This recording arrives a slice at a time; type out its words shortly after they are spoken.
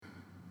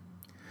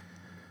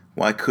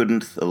Why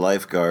couldn't the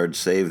lifeguard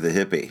save the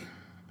hippie?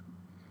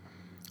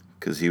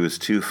 Because he was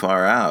too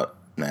far out,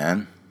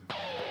 man.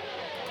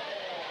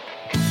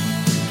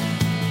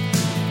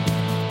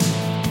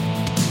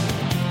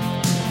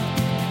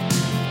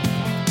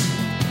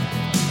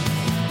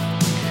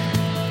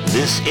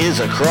 This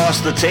is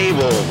Across the Table,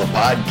 the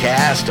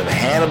podcast of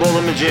Hannibal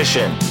the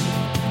Magician.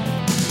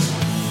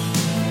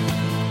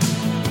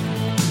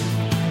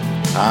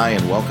 Hi,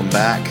 and welcome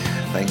back.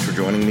 Thanks for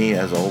joining me,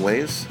 as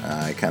always.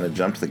 I kind of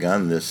jumped the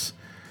gun this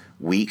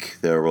week.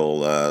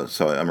 So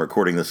I'm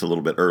recording this a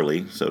little bit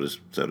early, so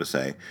to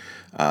say.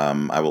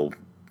 I will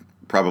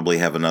probably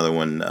have another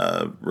one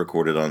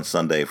recorded on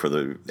Sunday for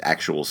the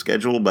actual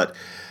schedule, but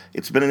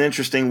it's been an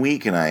interesting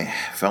week, and I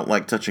felt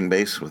like touching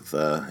base with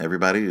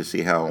everybody to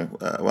see how,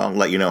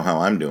 let you know how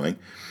I'm doing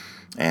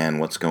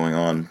and what's going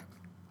on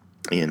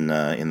in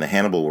the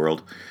Hannibal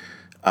world.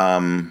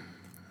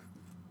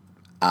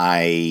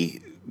 I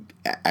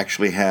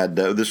actually had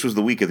this was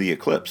the week of the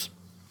eclipse.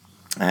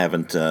 I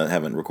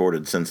haven't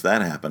recorded since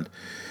that happened,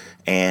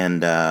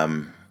 and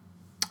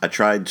I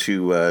tried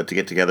to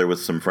get together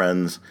with some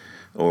friends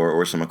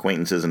or some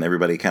acquaintances, and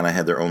everybody kind of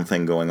had their own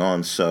thing going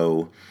on.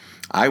 So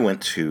I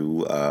went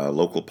to a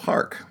local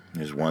park.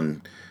 There's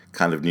one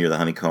kind of near the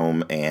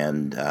Honeycomb,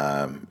 and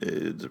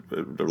it's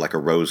like a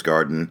rose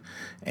garden,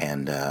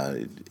 and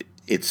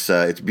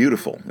it's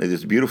beautiful. It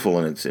is beautiful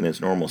in its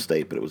normal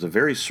state, but it was a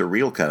very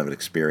surreal kind of an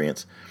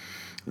experience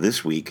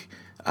this week.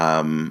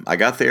 I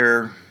got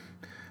there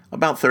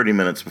about 30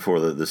 minutes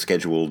before the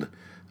scheduled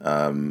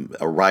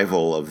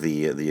arrival of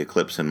the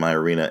eclipse in my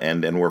arena,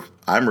 and where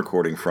I'm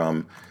recording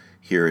from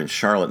here in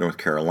Charlotte, North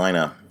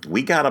Carolina.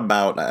 We got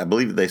about, I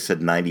believe they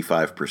said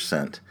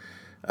 95%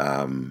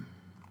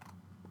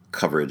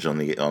 coverage on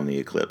the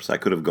eclipse. I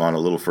could have gone a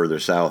little further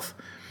south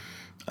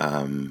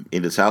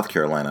into South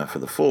Carolina for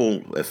the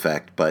full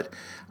effect, but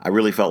I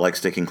really felt like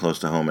sticking close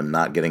to home and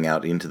not getting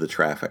out into the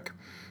traffic.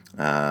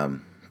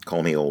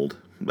 Call me old,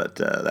 but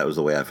that was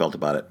the way I felt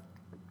about it.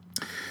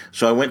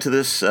 So I went to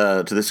this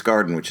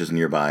garden, which is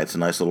nearby. It's a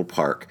nice little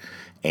park,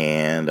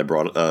 and I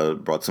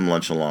brought some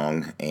lunch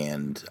along,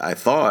 and I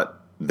thought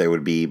there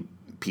would be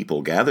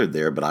people gathered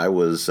there, but I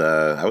was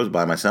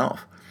by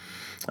myself.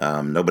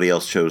 Nobody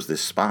else chose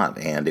this spot,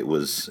 and it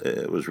was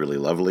really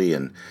lovely,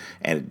 and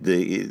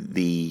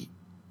the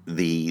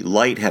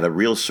light had a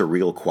real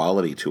surreal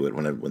quality to it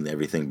when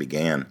everything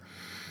began.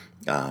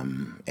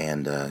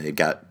 It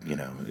got,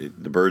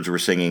 the birds were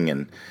singing,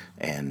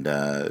 and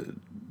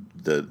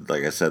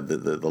like I said,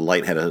 the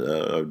light had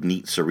a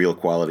neat surreal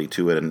quality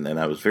to it, and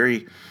I was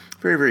very,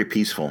 very, very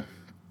peaceful.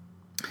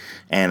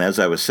 And as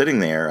I was sitting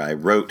there, I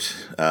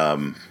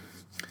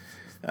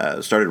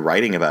started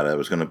writing about it. I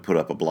was going to put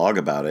up a blog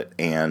about it,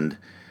 and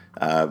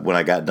when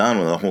I got done,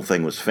 when the whole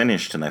thing was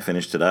finished, and I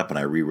finished it up and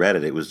I reread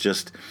it, it was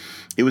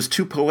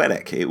too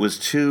poetic. It was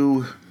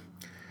too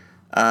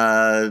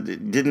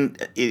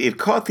it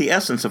caught the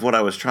essence of what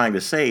I was trying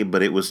to say,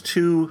 but it was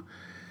too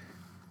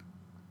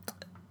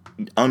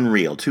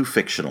unreal, too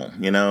fictional.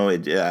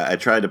 I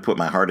tried to put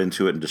my heart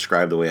into it and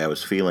describe the way I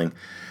was feeling.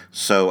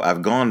 So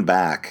I've gone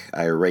back.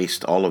 I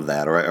erased all of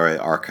that, or I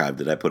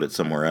archived it. I put it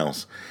somewhere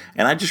else,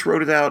 and I just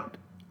wrote it out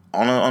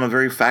on a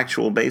very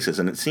factual basis.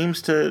 And it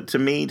seems to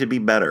me to be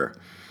better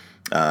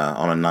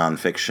on a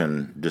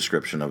nonfiction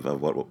description of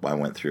what I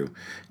went through.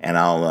 And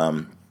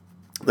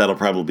that'll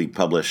probably be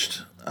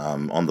published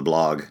on the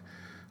blog,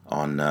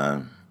 on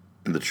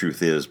the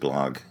Truth Is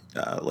blog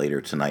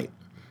later tonight.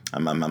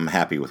 I'm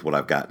happy with what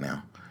I've got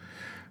now.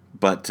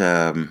 But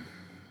the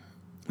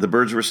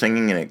birds were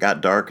singing, and it got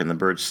dark, and the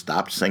birds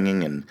stopped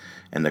singing,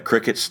 and the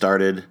crickets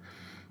started,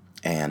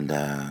 and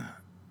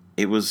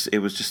it was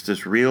just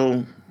this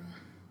real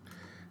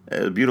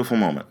beautiful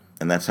moment.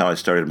 And that's how I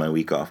started my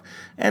week off.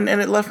 And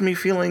it left me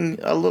feeling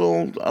a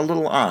little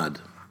odd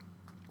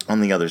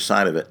on the other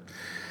side of it.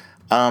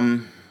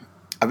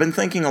 I've been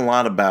thinking a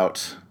lot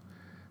about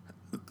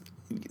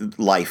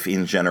life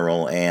in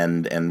general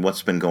and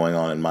what's been going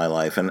on in my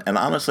life. And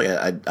honestly,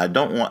 I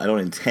don't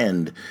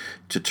intend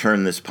to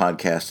turn this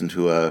podcast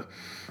into a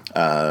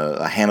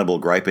Hannibal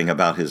griping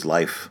about his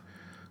life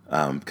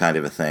kind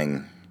of a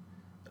thing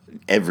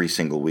every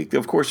single week.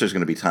 Of course, there's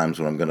going to be times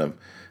when I'm going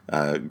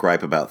to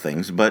gripe about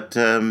things, but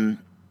I'm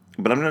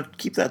going to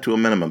keep that to a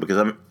minimum,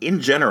 because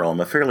in general, I'm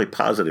a fairly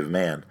positive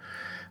man,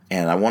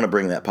 and I want to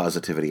bring that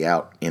positivity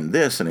out in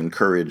this and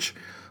encourage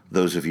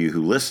those of you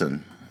who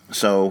listen.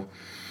 So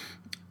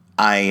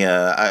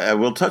I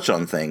will touch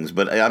on things,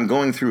 but I'm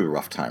going through a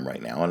rough time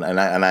right now, and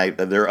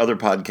there are other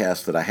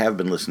podcasts that I have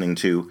been listening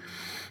to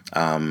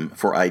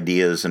for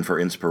ideas and for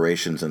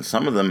inspirations, and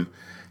some of them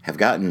have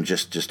gotten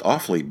just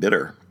awfully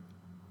bitter,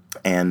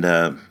 and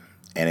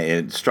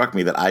it struck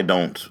me that I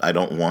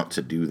don't want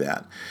to do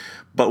that.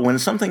 But when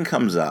something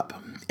comes up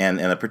and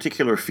a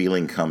particular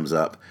feeling comes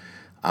up,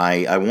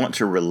 I want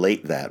to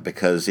relate that,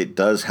 because it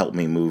does help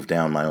me move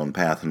down my own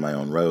path and my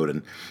own road,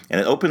 and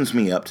it opens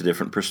me up to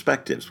different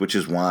perspectives, which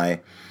is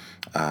why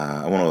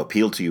I want to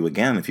appeal to you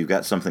again. If you've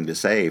got something to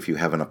say, if you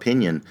have an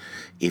opinion,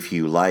 if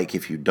you like,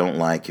 if you don't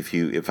like,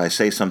 if I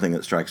say something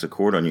that strikes a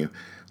chord on you,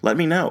 let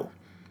me know.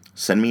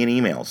 Send me an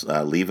email.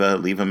 Leave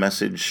a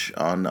message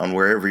on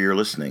wherever you're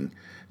listening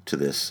to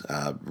this.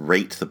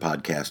 Rate the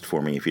podcast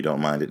for me if you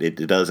don't mind. It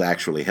does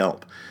actually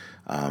help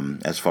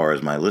as far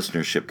as my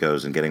listenership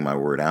goes and getting my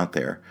word out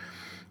there.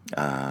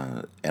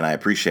 And I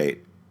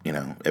appreciate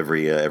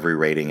every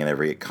rating and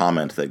every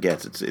comment that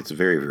gets. It's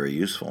very, very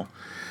useful.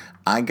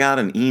 I got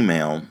an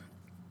email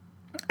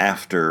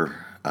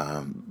after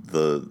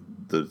the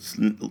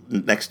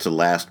next to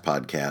last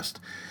podcast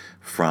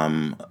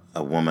from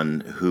a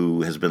woman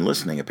who has been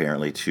listening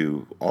apparently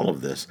to all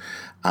of this.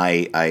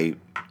 I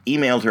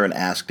emailed her and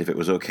asked if it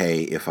was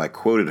okay if I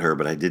quoted her,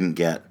 but I didn't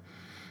get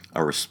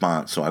a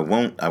response, so I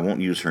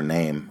won't use her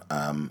name.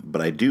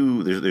 But I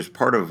do. There's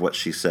part of what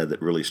she said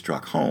that really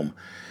struck home,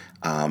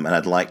 and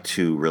I'd like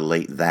to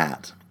relate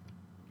that.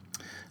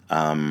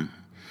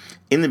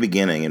 In the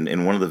beginning,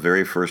 in one of the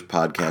very first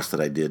podcasts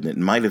that I did, and it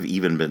might have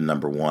even been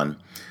number one,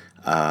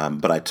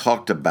 but I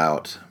talked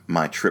about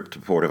my trip to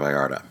Puerto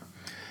Vallarta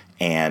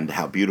and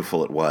how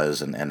beautiful it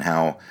was, and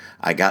how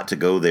I got to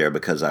go there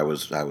because I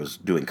was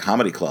doing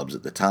comedy clubs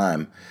at the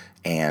time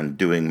and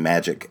doing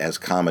magic as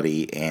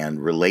comedy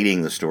and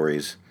relating the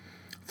stories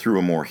through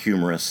a more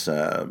humorous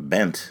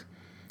bent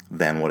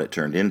than what it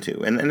turned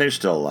into. And there's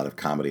still a lot of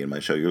comedy in my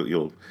show.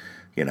 You'll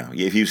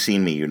if you've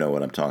seen me, you know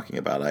what I'm talking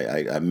about.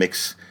 I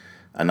mix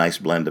a nice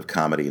blend of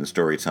comedy and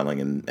storytelling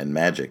and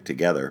magic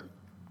together.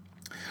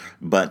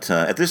 But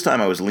at this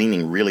time, I was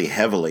leaning really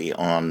heavily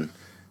on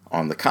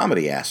the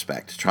comedy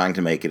aspect, trying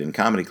to make it in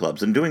comedy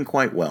clubs and doing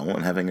quite well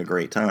and having a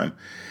great time.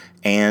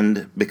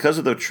 And because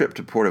of the trip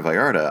to Puerto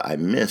Vallarta, I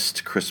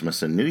missed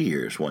Christmas and New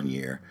Year's one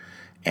year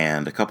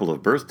and a couple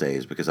of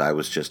birthdays because I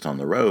was just on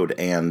the road.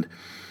 And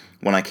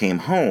when I came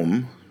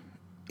home,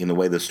 in the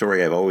way the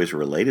story I've always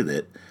related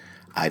it,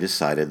 I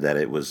decided that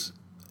it was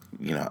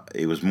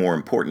more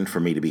important for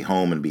me to be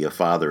home and be a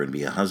father and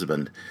be a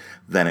husband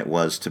than it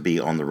was to be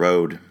on the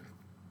road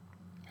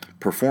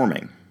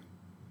performing.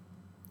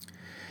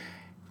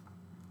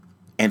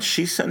 And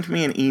she sent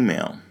me an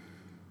email,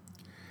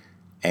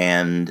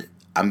 and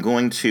I'm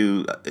going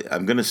to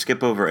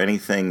skip over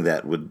anything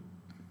that would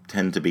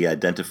tend to be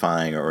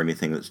identifying or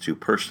anything that's too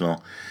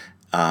personal,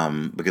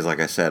 because like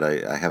I said,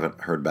 I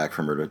haven't heard back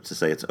from her to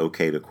say it's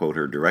okay to quote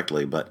her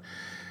directly, but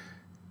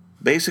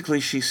basically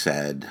she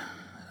said,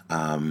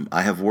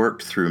 I have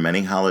worked through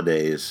many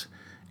holidays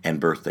and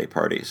birthday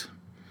parties.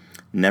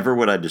 Never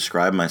would I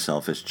describe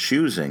myself as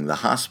choosing the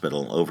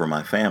hospital over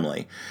my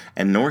family,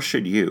 and nor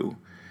should you.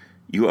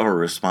 You are a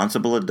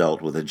responsible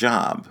adult with a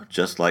job,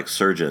 just like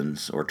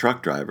surgeons or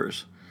truck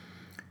drivers.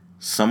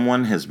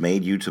 Someone has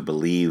made you to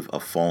believe a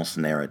false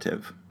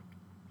narrative.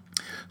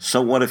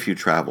 So what if you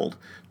traveled?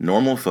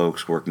 Normal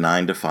folks work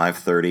 9 to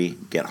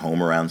 5:30, get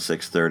home around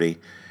 6:30,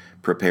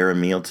 prepare a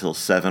meal till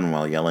 7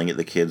 while yelling at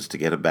the kids to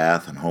get a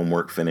bath and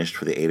homework finished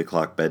for the 8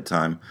 o'clock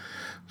bedtime.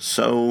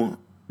 So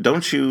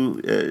don't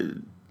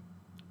you...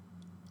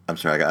 I'm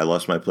sorry, I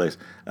lost my place.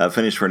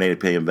 Finished for an 8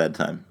 p.m.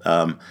 bedtime.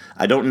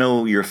 I don't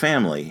know your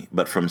family,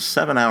 but from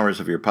 7 hours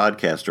of your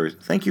podcast stories,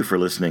 thank you for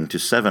listening to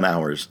 7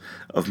 hours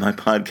of my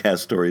podcast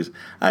stories.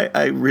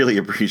 I really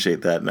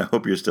appreciate that, and I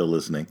hope you're still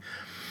listening.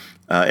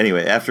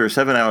 Anyway, after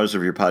 7 hours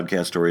of your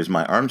podcast stories,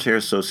 my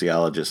armchair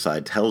sociologist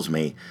side tells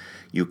me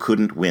you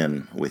couldn't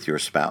win with your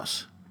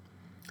spouse.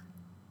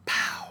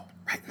 Pow!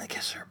 Right in the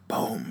kisser.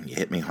 Boom! You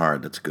hit me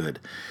hard. That's good.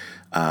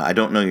 I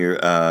don't know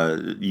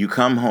you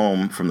come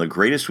home from the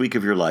greatest week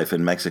of your life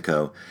in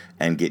Mexico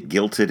and get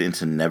guilted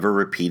into never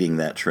repeating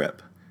that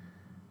trip.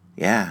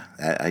 Yeah,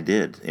 I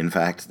did. In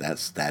fact,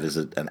 that is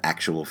an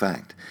actual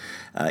fact.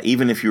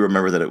 Even if you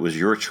remember that it was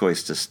your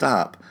choice to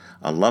stop,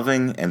 a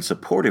loving and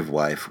supportive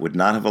wife would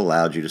not have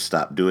allowed you to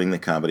stop doing the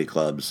comedy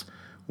clubs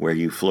where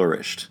you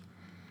flourished.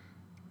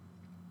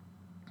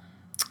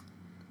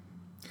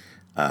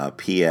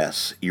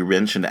 P.S. You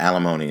mentioned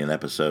alimony in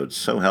episodes.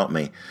 So help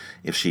me.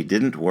 If she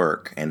didn't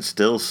work and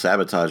still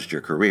sabotaged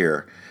your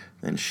career,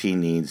 then she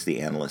needs the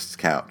analyst's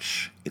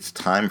couch. It's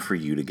time for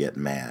you to get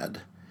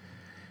mad.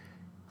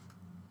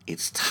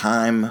 It's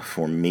time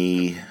for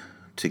me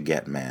to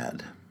get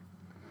mad.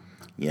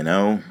 You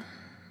know,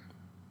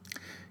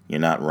 you're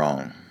not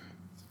wrong.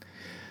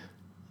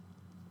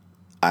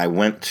 I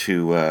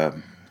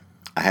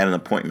had an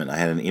appointment. I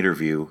had an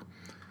interview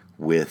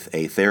with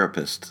a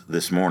therapist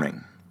this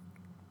morning.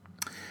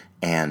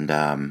 And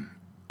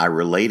I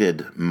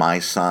related my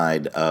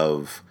side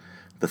of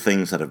the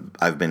things that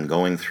I've been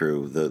going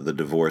through, the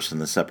divorce and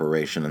the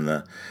separation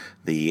and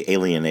the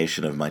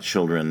alienation of my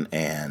children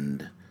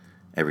and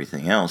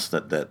everything else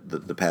that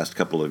the past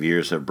couple of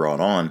years have brought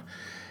on.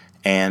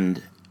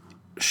 And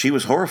she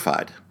was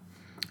horrified.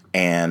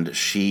 And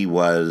she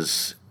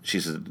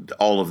said,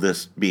 all of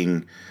this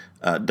being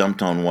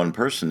dumped on one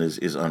person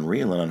is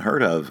unreal and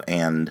unheard of.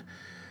 And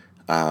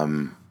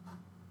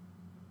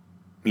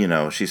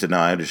she said, no,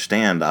 I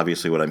understand.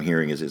 Obviously, what I'm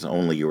hearing is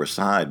only your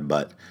side,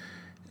 but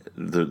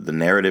the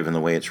narrative and the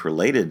way it's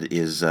related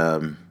is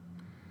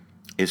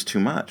is too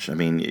much. I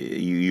mean,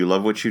 you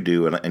love what you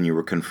do, and you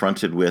were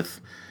confronted with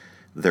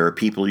there are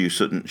people you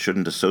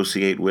shouldn't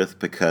associate with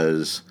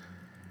because.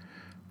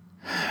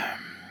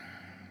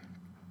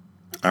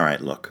 All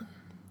right, look.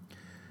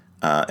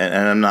 And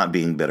I'm not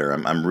being bitter.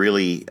 I'm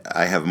really,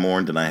 I have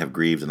mourned and I have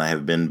grieved and I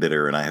have been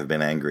bitter and I have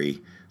been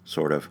angry,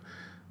 sort of.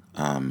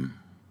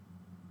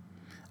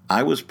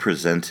 I was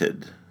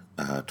presented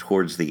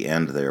towards the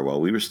end there,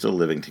 while we were still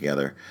living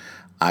together,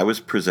 I was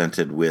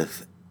presented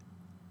with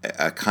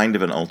a kind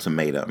of an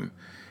ultimatum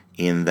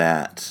in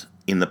that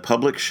in the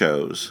public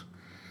shows,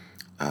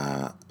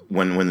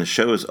 when the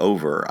show is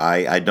over,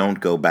 I don't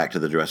go back to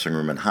the dressing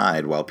room and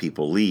hide while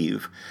people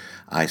leave.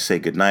 I say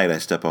goodnight, I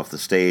step off the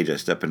stage, I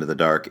step into the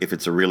dark. If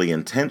it's a really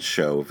intense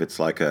show, if it's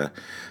like a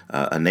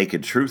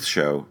Naked Truth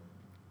show,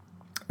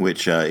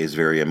 which is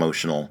very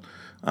emotional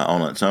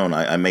on its own,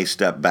 I may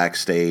step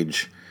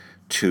backstage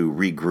to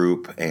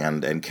regroup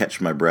and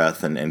catch my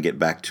breath and get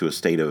back to a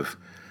state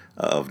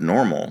of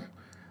normal.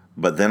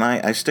 But then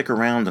I stick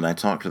around and I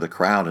talk to the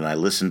crowd and I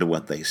listen to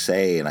what they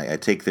say and I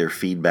take their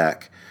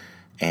feedback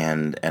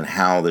and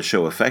how the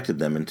show affected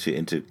them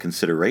into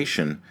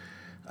consideration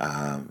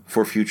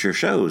for future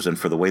shows and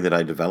for the way that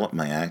I develop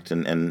my act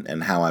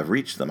and how I've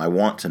reached them. I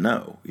want to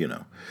know,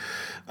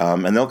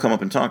 and they'll come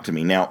up and talk to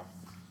me. Now,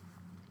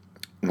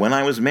 when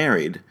I was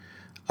married,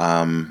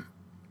 Dawn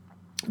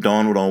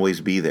would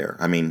always be there.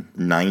 I mean,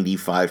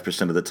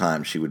 95% of the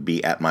time she would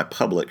be at my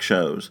public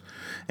shows,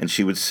 and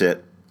she would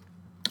sit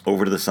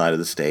over to the side of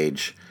the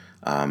stage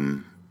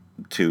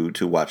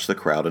to watch the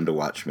crowd and to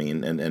watch me.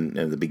 And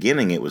in the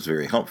beginning, it was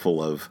very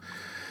helpful of,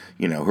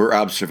 her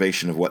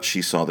observation of what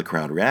she saw the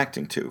crowd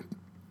reacting to.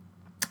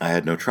 I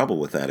had no trouble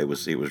with that. It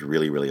was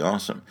really, really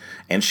awesome.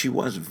 And she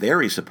was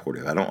very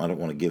supportive. I don't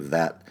want to give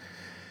that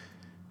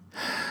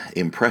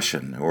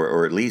impression,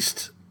 or at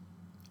least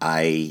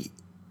I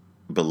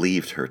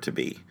believed her to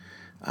be.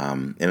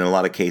 And in a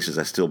lot of cases,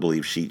 I still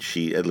believe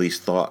she at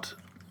least thought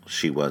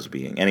she was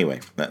being.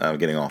 Anyway, I'm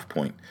getting off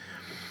point.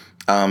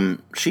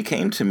 She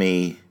came to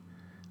me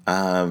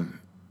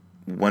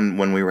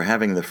when we were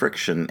having the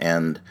friction,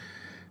 and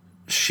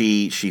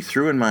she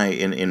threw in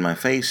my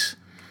face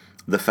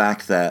the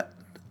fact that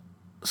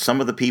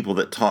some of the people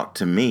that talked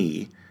to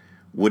me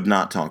would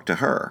not talk to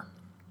her.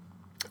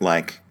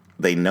 Like,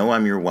 they know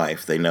I'm your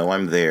wife, they know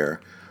I'm there.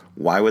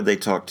 Why would they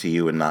talk to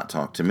you and not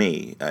talk to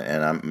me?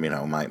 And I'm,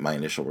 my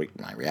initial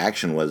my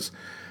reaction was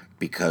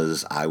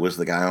because I was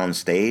the guy on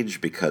stage,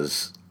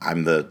 because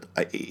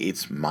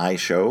it's my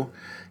show.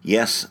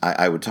 Yes,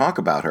 I would talk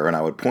about her and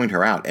I would point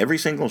her out every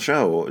single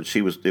show.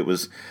 It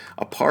was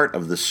a part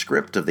of the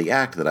script of the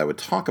act that I would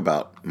talk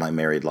about my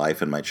married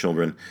life and my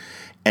children,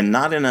 and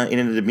not in a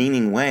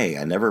demeaning way.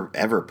 I never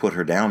ever put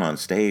her down on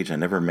stage. I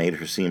never made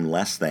her seem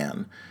less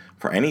than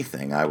for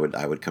anything. I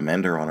would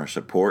commend her on her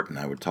support, and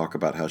I would talk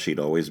about how she'd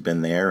always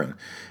been there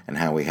and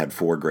how we had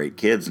 4 great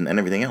kids and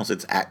everything else.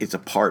 It's a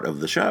part of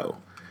the show.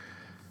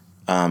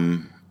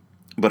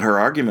 But her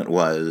argument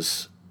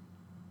was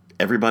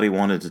everybody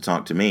wanted to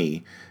talk to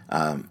me.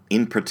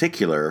 In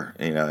particular,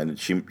 and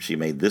she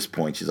made this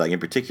point. She's like, in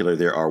particular,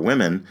 there are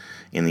women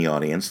in the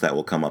audience that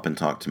will come up and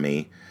talk to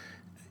me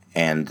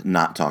and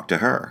not talk to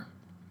her.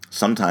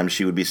 Sometimes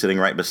she would be sitting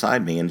right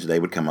beside me, and they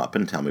would come up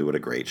and tell me what a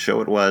great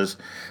show it was,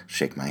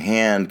 shake my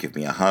hand, give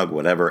me a hug,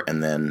 whatever,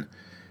 and then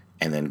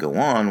go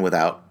on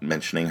without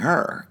mentioning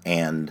her.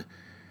 And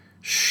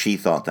she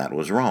thought that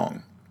was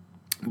wrong.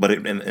 But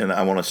and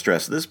I want to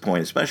stress this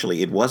point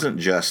especially, it wasn't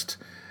just,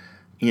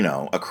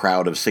 a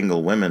crowd of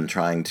single women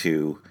trying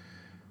to,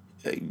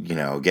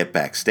 get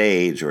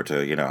backstage or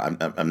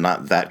to, I'm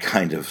not that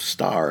kind of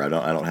star. I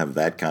don't have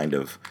that kind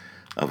of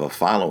a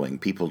following.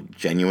 People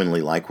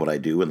genuinely like what I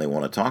do and they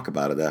want to talk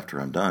about it after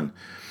I'm done.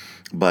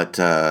 But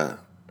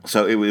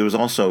so it was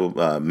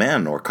also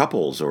men or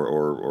couples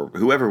or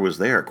whoever was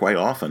there quite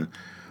often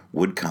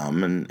would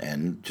come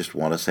and just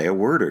want to say a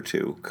word or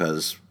two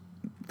because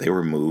they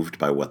were moved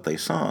by what they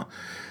saw.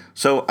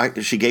 So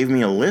she gave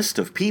me a list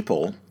of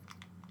people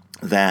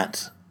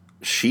that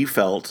she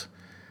felt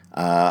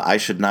I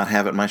should not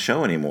have at my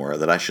show anymore,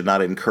 that I should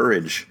not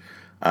encourage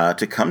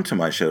to come to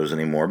my shows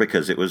anymore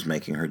because it was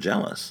making her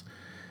jealous.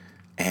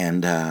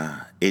 And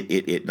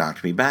it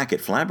knocked me back. It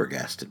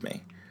flabbergasted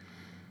me.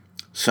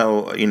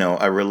 So,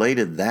 I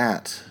related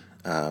that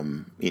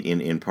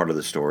in part of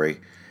the story,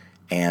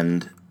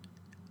 and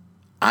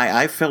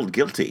I felt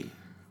guilty.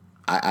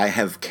 I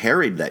have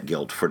carried that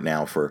guilt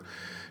for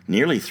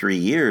nearly 3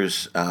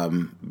 years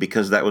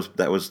because that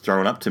was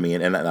thrown up to me,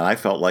 and I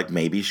felt like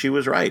maybe she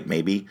was right.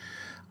 Maybe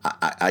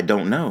I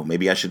don't know.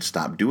 Maybe I should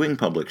stop doing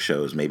public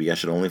shows. Maybe I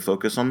should only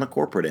focus on the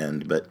corporate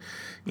end. But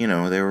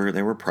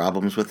there were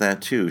problems with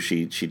that too.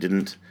 She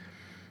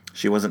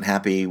wasn't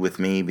happy with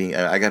me being.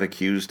 I got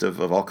accused of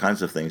all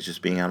kinds of things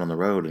just being out on the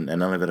road, and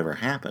none of it ever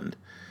happened.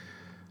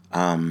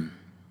 But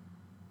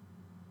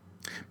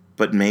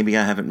maybe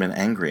I haven't been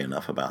angry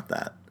enough about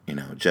that.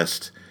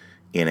 Just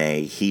in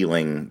a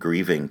healing,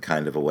 grieving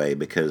kind of a way,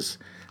 because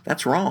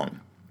that's wrong.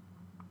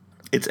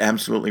 It's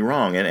absolutely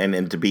wrong.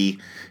 And to be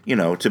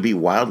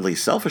wildly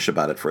selfish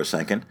about it for a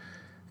second,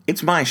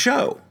 It's my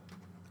show.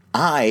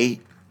 I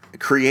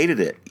created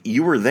it.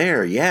 You were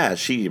there. Yeah,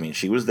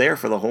 she was there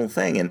for the whole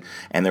thing,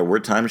 and there were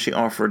times she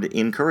offered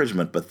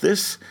encouragement, but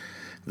this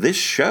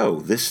show,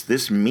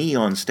 this me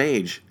on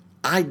stage,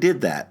 I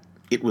did that.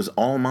 It was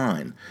all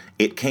mine.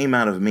 It came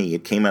out of me.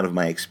 It came out of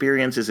my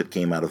experiences. It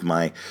came out of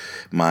my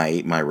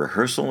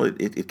rehearsal.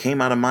 It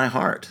came out of my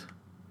heart.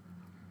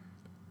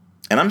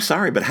 And I'm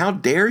sorry, but how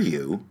dare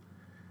you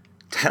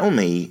tell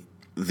me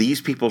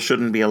these people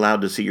shouldn't be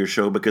allowed to see your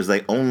show because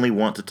they only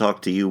want to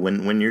talk to you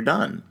when you're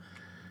done?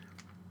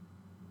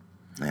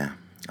 Yeah,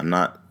 I'm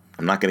not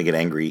going to get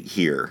angry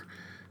here.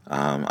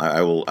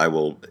 I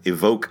will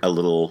evoke a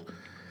little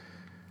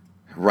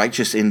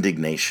righteous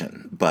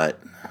indignation, but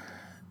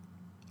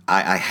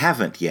I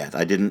haven't yet.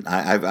 I didn't.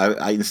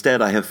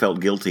 Instead, I have felt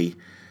guilty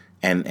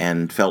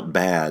and felt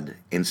bad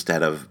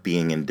instead of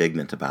being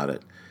indignant about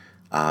it.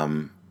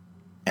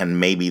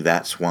 And maybe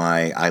that's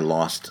why I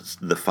lost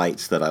the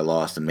fights that I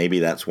lost, and maybe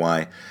that's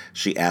why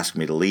she asked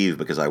me to leave,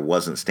 because I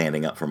wasn't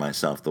standing up for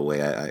myself the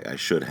way I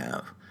should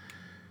have.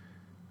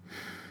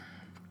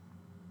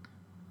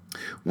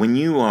 When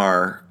you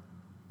are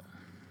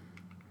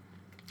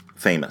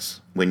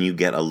famous, when you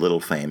get a little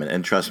fame,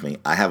 and trust me,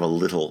 I have a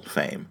little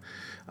fame.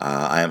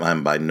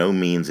 I'm by no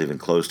means even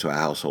close to a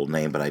household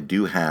name, but I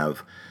do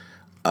have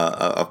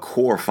a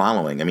core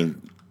following. I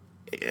mean,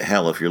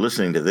 hell, if you're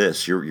listening to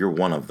this, you're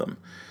one of them.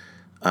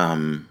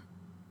 I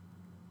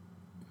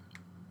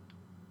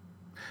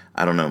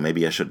don't know,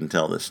 maybe I shouldn't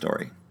tell this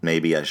story.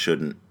 Maybe I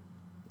shouldn't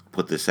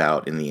put this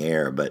out in the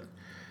air, but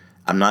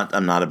I'm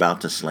not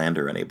about to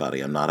slander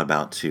anybody. I'm not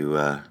about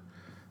to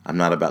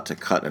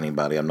cut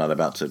anybody. I'm not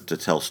about to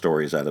tell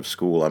stories out of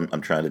school.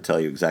 I'm trying to tell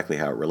you exactly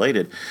how it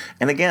related.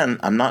 And again,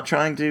 I'm not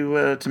trying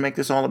to make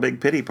this all a big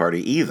pity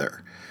party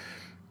either.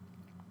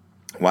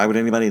 Why would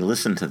anybody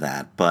listen to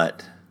that?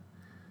 But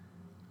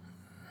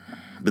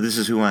this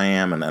is who I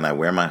am, and I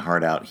wear my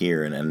heart out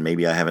here, and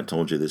maybe I haven't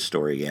told you this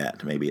story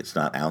yet. Maybe it's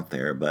not out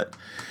there, but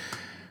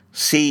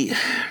see,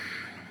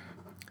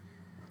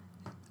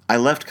 I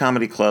left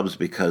comedy clubs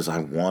because I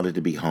wanted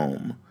to be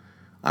home.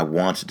 I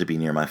wanted to be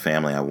near my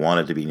family. I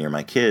wanted to be near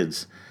my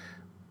kids.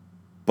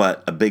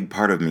 But a big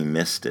part of me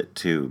missed it,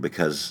 too,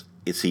 because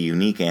it's a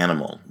unique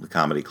animal, the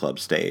comedy club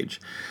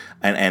stage.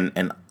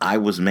 And I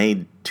was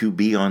made to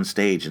be on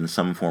stage in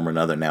some form or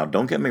another. Now,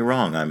 don't get me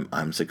wrong.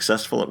 I'm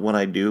successful at what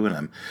I do,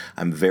 and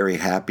I'm very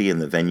happy in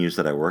the venues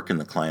that I work and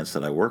the clients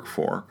that I work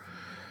for.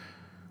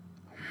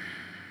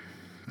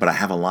 But I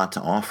have a lot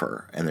to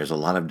offer, and there's a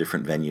lot of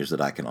different venues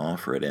that I can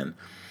offer it in.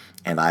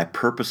 And I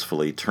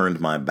purposefully turned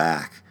my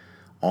back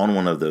on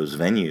one of those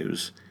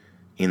venues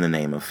in the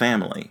name of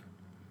family.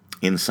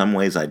 In some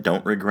ways, I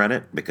don't regret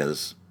it,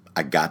 because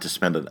I got to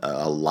spend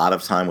a lot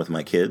of time with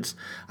my kids.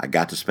 I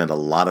got to spend a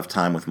lot of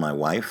time with my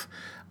wife.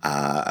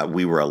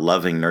 We were a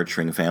loving,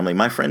 nurturing family.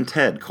 My friend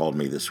Ted called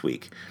me this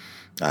week.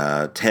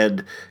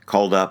 Ted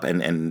called up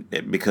and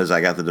because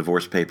I got the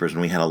divorce papers,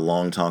 and we had a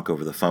long talk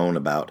over the phone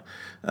about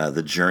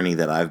the journey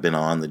that I've been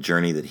on, the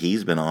journey that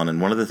he's been on. And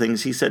one of the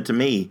things he said to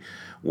me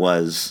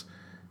was,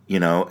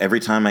 every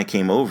time I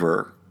came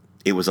over,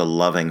 it was a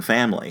loving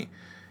family.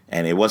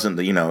 And it wasn't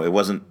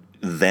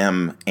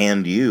them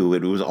and you,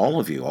 it was all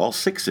of you, all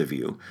six of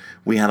you.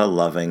 We had a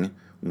loving,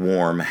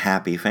 warm,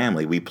 happy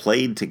family. We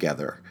played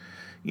together,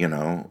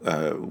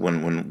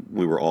 when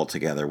we were all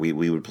together. We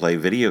would play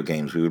video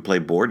games. We would play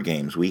board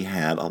games. We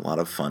had a lot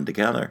of fun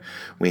together.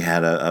 We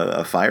had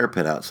a fire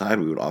pit outside.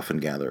 We would often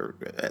gather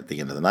at the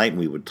end of the night, and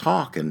we would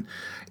talk, and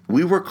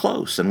we were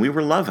close, and we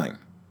were loving.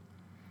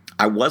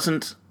 I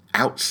wasn't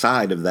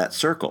outside of that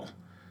circle.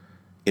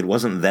 It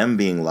wasn't them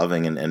being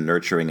loving and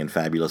nurturing and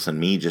fabulous and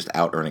me just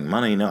out earning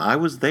money. No, I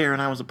was there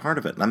and I was a part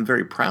of it. And I'm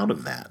very proud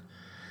of that.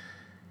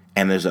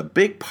 And there's a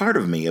big part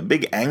of me, a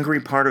big angry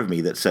part of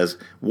me that says,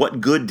 what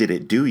good did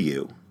it do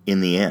you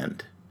in the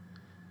end?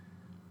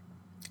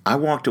 I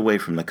walked away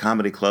from the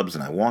comedy clubs,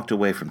 and I walked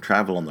away from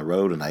travel on the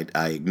road, and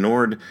I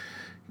ignored,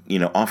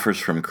 offers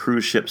from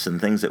cruise ships and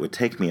things that would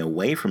take me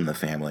away from the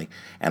family.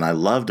 And I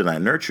loved and I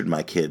nurtured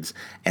my kids.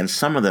 And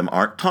some of them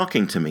aren't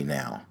talking to me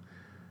now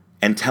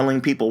and telling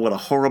people what a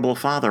horrible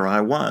father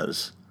I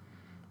was.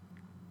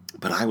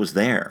 But I was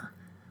there.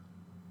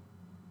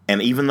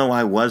 And even though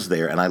I was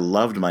there, and I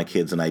loved my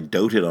kids, and I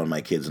doted on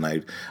my kids,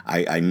 and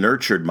I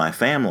nurtured my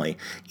family,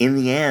 in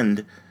the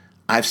end,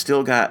 I've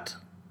still got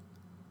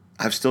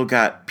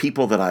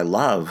people that I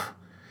love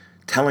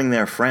telling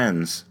their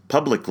friends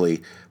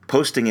publicly,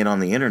 posting it on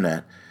the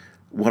internet,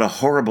 what a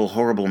horrible,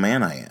 horrible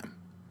man I am.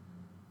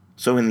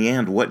 So in the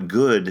end, what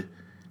good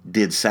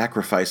did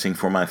sacrificing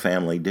for my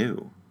family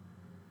do?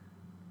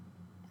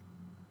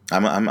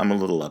 I'm a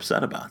little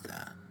upset about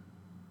that.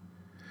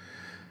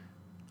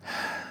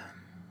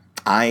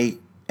 I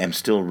am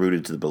still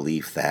rooted to the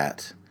belief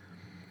that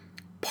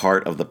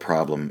part of the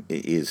problem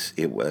was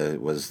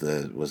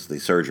the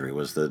surgery,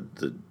 was the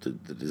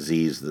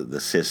disease, the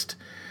cyst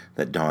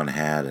that Dawn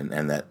had,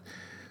 and that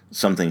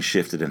something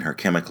shifted in her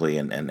chemically,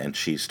 and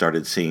she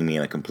started seeing me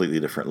in a completely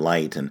different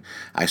light. And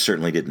I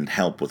certainly didn't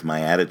help with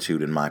my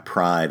attitude and my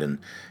pride, and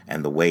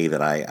the way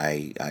that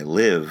I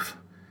live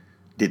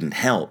didn't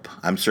help.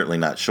 I'm certainly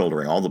not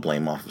shouldering all the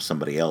blame off of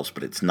somebody else,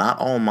 but it's not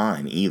all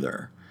mine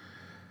either.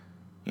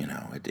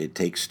 It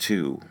takes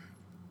two.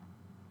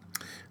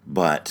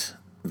 But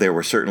there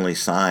were certainly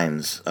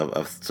signs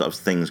of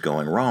things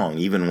going wrong,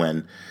 even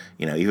when,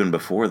 even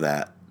before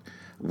that,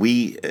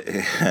 we...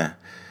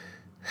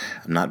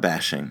 I'm not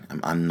bashing.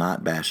 I'm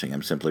not bashing.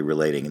 I'm simply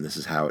relating, and this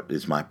is how it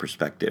is my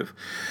perspective.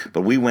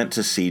 But we went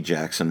to see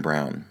Jackson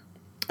Browne.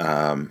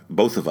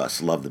 Both of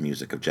us love the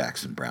music of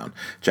Jackson Browne.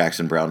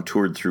 Jackson Browne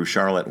toured through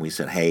Charlotte, and we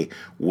said, hey,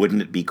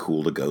 wouldn't it be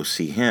cool to go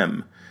see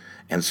him?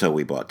 And so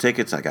we bought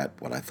tickets. I got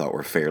what I thought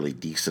were fairly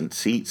decent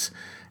seats,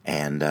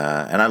 and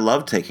I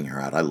loved taking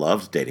her out. I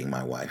loved dating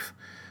my wife.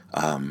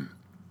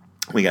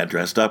 We got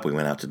dressed up. We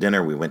went out to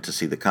dinner. We went to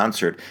see the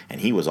concert,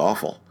 and he was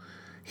awful.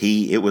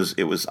 It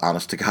was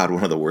honest to God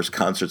one of the worst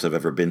concerts I've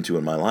ever been to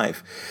in my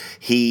life.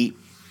 He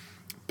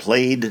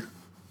played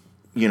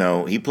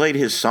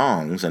his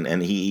songs,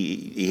 and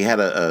he had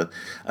a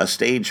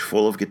stage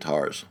full of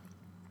guitars,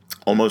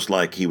 almost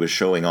like he was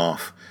showing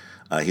off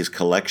his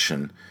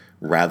collection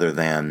rather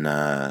than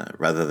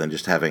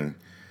just having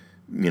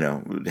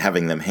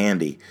them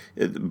handy.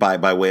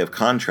 By way of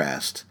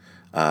contrast,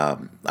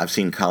 I've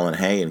seen Colin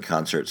Hay in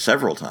concert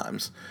several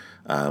times.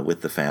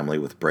 With the family,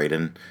 with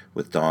Braden,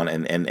 with Dawn,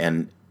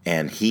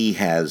 and he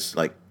has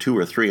like 2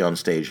 or 3 on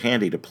stage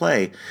handy to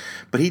play,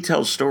 but he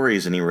tells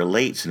stories and he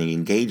relates and he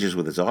engages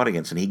with his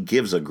audience and he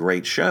gives a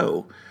great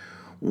show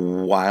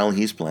while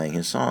he's playing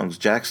his songs.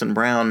 Jackson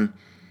Browne,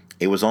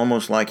 it was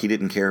almost like he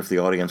didn't care if the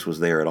audience was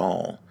there at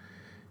all.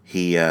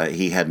 He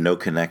had no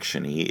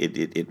connection.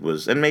 It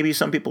was, and maybe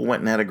some people went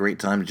and had a great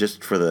time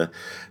just for the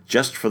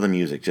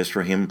music, just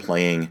for him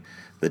playing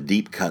the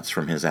deep cuts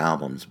from his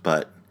albums,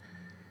 but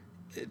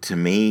to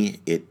me,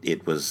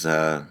 it was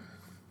not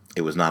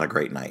a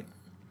great night.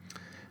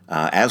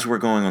 As we're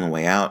going on the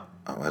way out,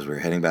 as we're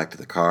heading back to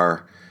the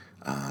car,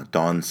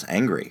 Dawn's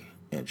angry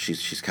and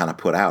she's kind of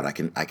put out. I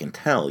can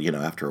tell.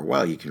 After a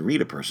while, you can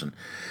read a person.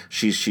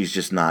 She's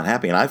just not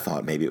happy. And I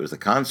thought maybe it was the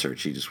concert.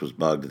 She just was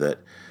bugged that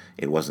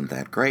it wasn't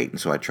that great. And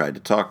so I tried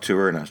to talk to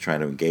her and I was trying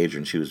to engage her,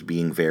 and she was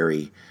being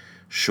very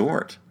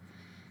short.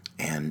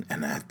 And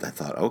I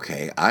thought,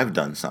 okay, I've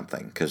done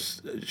something,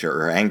 because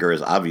her anger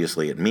is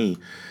obviously at me.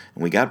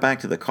 And we got back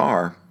to the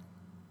car,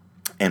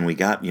 and we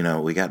got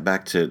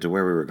back to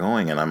where we were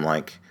going, and I'm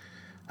like,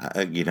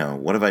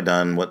 what have I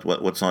done?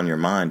 What's on your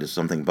mind? Is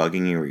something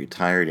bugging you? Are you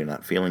tired? You're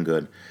not feeling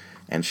good?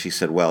 And she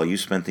said, well, you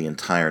spent the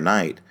entire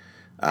night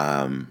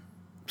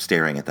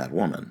staring at that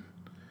woman.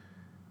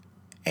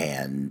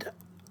 And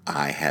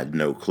I had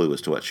no clue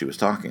as to what she was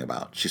talking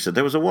about. She said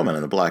there was a woman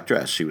in a black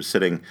dress. She was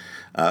sitting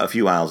a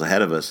few aisles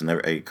ahead of us, and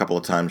a couple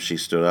of times she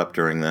stood up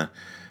during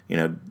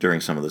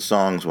some of the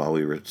songs while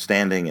we were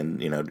standing,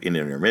 and in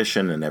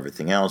intermission and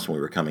everything else. When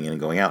we were coming in and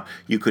going out,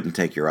 you couldn't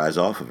take your eyes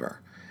off of her.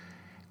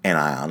 And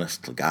I,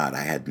 honest to God,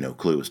 I had no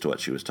clue as to what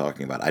she was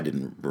talking about. I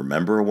didn't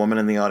remember a woman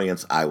in the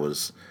audience. I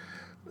was,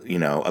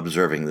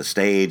 observing the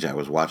stage. I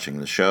was watching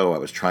the show. I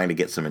was trying to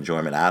get some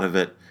enjoyment out of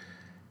it.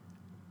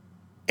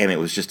 And it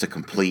was just a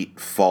complete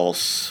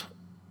false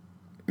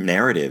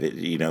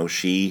narrative.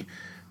 She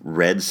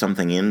read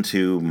something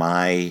into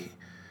my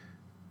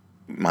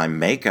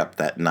makeup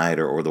that night,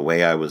 or the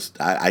way I was.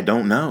 I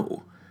don't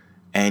know.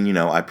 And,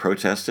 I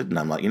protested, and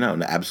I'm like,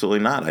 absolutely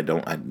not. I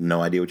have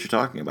no idea what you're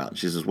talking about. And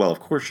she says, well, of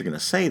course you're going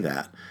to say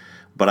that,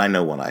 but I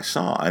know what I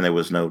saw. And there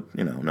was no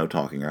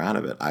talking her out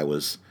of it. I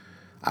was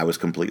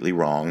completely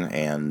wrong,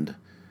 and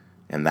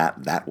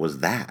that was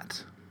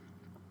that.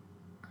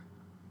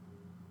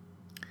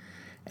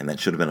 And that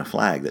should have been a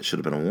flag. That should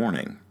have been a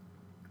warning.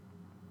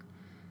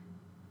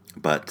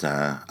 But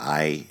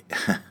I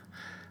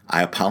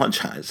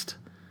apologized,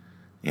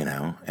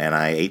 and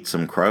I ate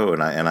some crow,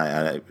 and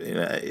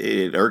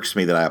it irks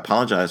me that I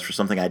apologized for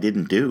something I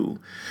didn't do,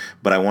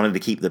 but I wanted to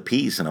keep the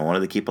peace, and I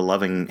wanted to keep a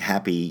loving,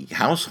 happy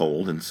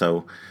household, and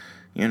so,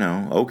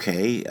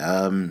 okay,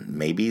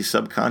 maybe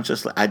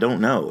subconsciously, I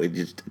don't know.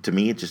 To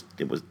me, it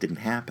didn't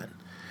happen.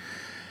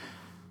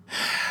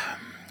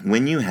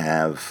 When you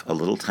have a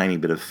little tiny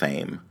bit of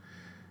fame,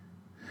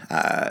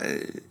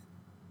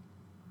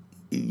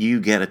 you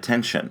get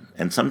attention.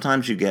 And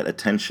sometimes you get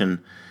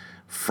attention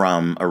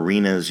from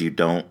arenas you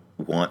don't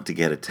want to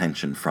get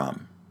attention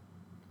from.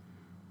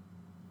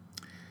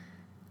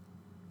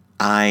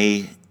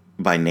 By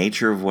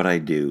nature of what I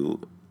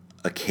do,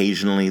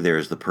 occasionally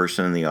there's the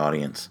person in the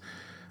audience,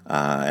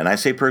 and I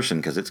say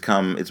person because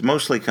it's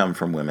mostly come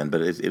from women,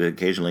 but it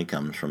occasionally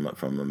comes from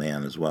a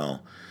man as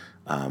well.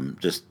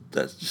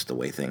 That's just the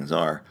way things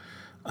are.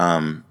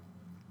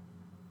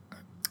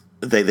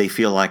 They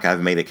feel like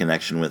I've made a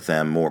connection with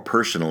them more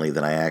personally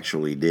than I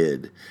actually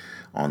did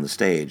on the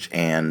stage.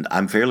 And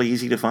I'm fairly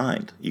easy to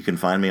find. You can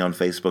find me on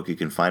Facebook. You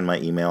can find my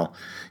email.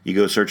 You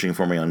go searching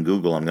for me on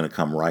Google, I'm going to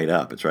come right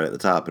up. It's right at the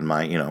top, and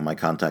my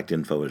contact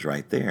info is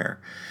right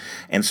there.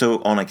 And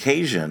so on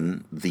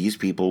occasion, these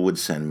people would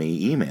send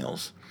me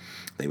emails.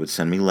 They would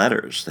send me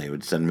letters. They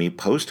would send me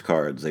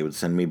postcards. They would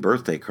send me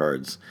birthday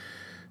cards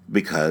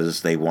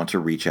because they want to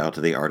reach out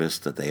to the artists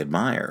that they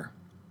admire.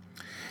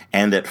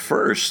 And at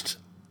first,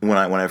 when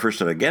I first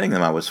started getting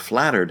them, I was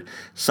flattered.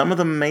 Some of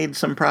them made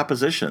some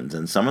propositions,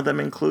 and some of them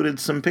included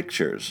some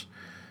pictures,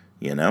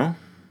 you know?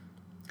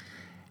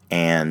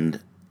 And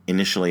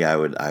initially I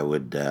would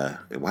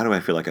why do I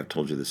feel like I've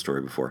told you this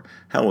story before?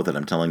 Hell with it,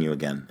 I'm telling you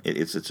again.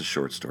 It's a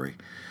short story.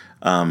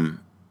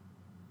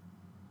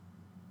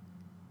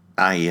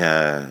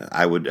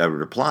 I would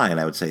reply and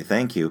I would say,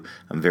 thank you.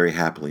 I'm very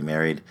happily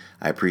married.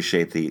 I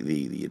appreciate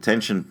the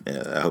attention.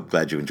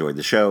 Glad you enjoyed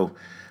the show.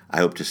 I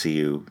hope to see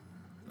you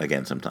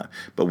again sometime.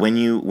 But when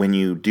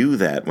you do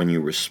that, when you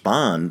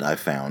respond, I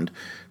found,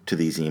 to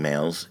these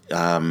emails,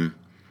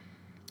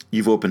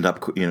 you've opened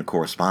up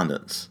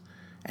correspondence.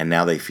 And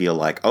now they feel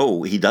like,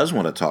 oh, he does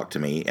want to talk to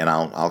me, and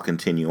I'll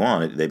continue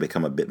on. They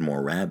become a bit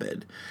more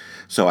rabid.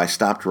 So I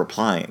stopped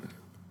replying.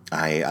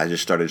 I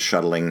just started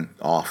shuttling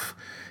off.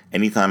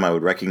 Anytime I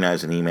would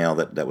recognize an email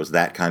that was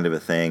that kind of a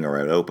thing, or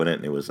I would open it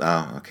and it was,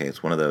 oh, okay,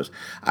 it's one of those,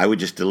 I would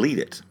just delete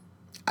it.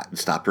 I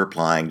stopped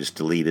replying, just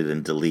delete it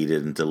and delete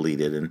it and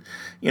delete it. And,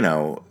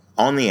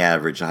 on the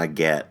average, I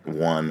get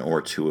 1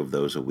 or 2 of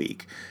those a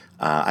week.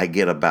 I'll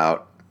get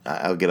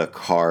a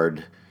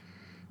card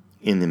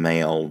in the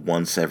mail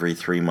once every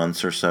 3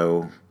 months or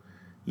so.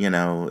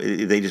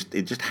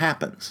 It just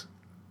happens.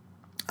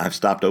 I've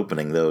stopped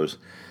opening those.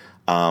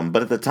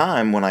 But at the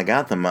time when I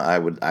got them,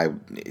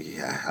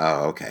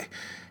 okay.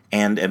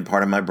 And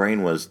part of my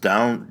brain was,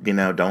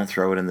 don't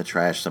throw it in the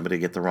trash. Somebody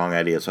get the wrong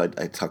idea. So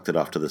I tucked it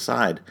off to the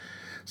side.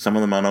 Some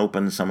of them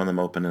unopened, some of them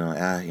open,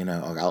 and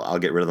I'll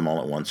get rid of them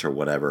all at once or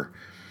whatever.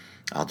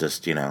 I'll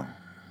just,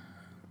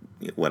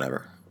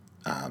 whatever.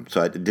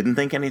 So I didn't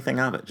think anything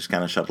of it. Just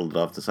kind of shuttled it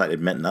off the side. It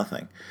meant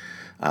nothing.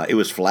 It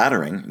was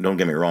flattering. Don't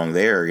get me wrong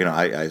there.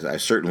 I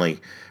certainly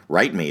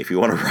write me if you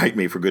want to write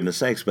me, for goodness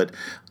sakes. But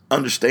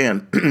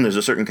understand there's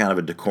a certain kind of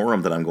a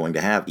decorum that I'm going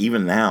to have.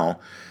 Even now,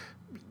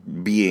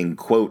 being,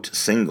 quote,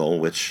 single,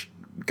 which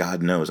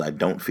God knows I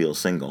don't feel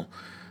single,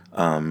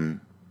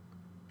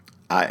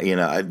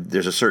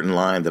 there's a certain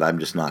line that I'm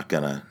just not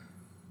gonna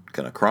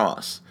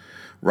cross.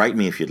 Write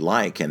me if you'd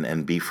like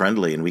and be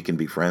friendly, and we can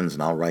be friends,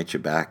 and I'll write you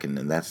back,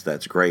 and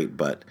that's great.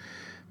 But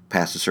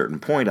past a certain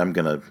point,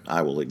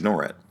 I will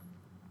ignore it.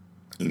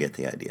 You get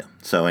the idea.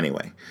 So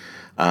anyway,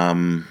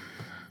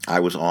 I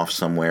was off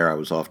somewhere. I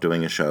was off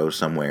doing a show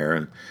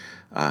somewhere,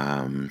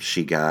 and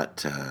she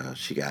got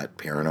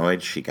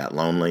paranoid. She got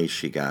lonely.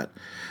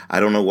 I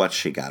don't know what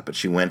she got, but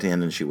she went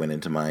in and she went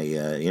into my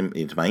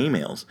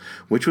emails,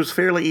 which was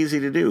fairly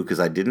easy to do because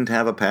I didn't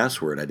have a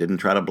password. I didn't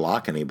try to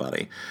block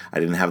anybody. I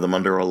didn't have them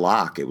under a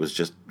lock. It was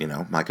just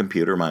my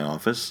computer, my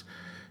office.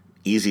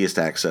 Easiest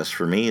access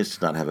for me is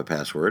to not have a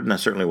password, and I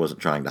certainly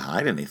wasn't trying to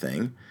hide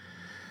anything.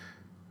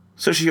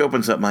 So she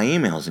opens up my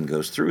emails and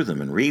goes through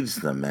them and reads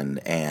them,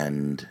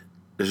 and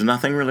there's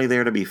nothing really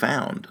there to be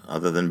found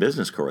other than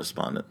business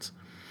correspondence.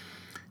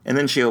 And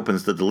then she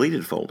opens the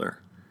deleted folder,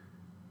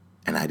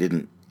 and I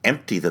didn't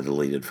empty the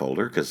deleted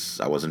folder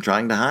because I wasn't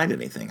trying to hide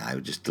anything. I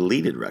just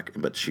deleted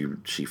but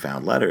she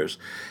found letters,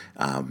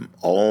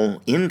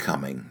 all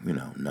incoming,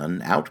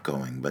 none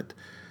outgoing, but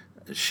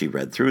she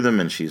read through them,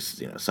 and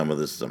some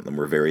of them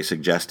were very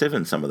suggestive,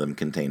 and some of them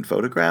contained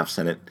photographs,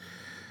 and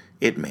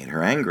it made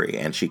her angry,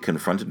 and she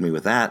confronted me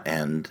with that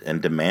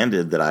and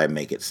demanded that I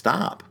make it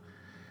stop.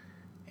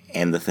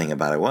 And the thing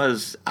about it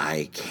was,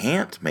 I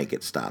can't make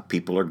it stop.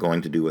 People are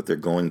going to do what they're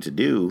going to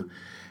do,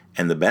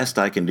 and the best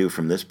I can do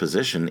from this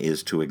position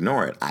is to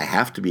ignore it. I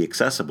have to be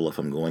accessible if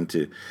I'm going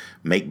to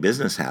make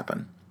business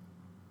happen.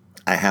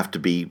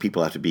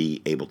 People have to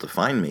be able to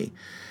find me.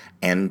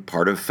 And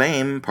part of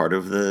fame, part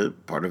of the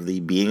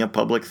being a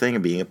public thing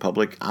and being a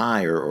public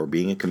eye or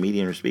being a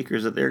comedian or speaker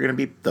is that there are going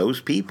to be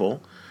those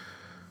people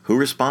who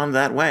respond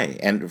that way.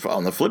 And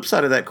on the flip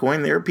side of that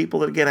coin, there are people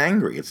that get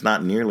angry. It's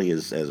not nearly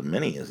as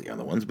many as the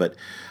other ones, but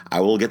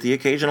I will get the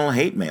occasional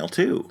hate mail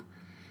too.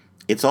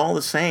 It's all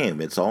the same.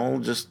 It's all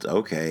just,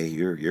 okay,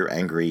 you're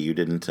angry. You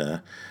didn't,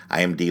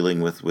 I am dealing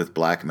with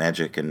black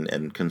magic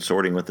and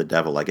consorting with the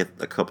devil. I get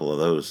a couple of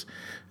those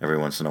every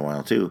once in a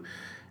while too.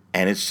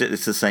 And it's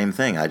the same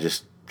thing. I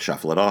just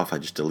shuffle it off. I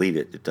just delete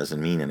it. It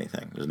doesn't mean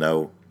anything. There's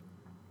no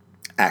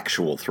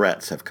actual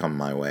threats have come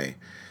my way,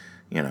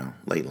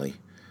 lately.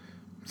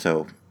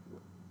 So,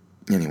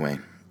 anyway,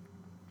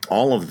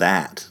 all of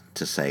that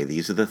to say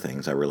these are the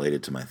things I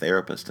related to my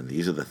therapist, and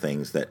these are the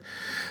things that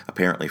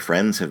apparently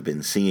friends have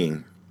been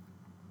seeing,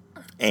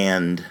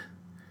 and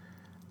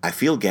I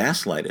feel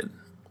gaslighted.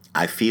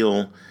 I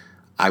feel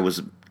I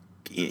was,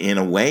 in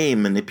a way,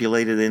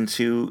 manipulated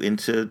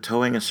into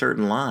towing a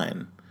certain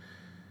line,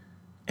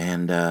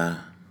 and I'm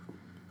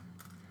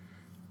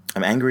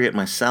angry at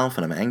myself,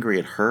 and I'm angry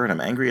at her, and I'm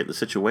angry at the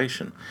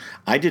situation.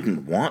 I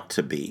didn't want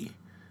to be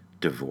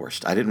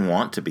divorced. I didn't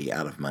want to be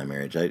out of my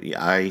marriage.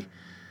 I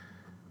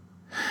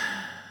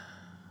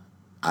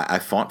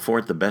fought for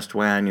it the best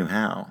way I knew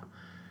how,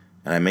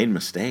 and I made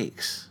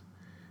mistakes,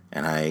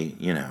 and I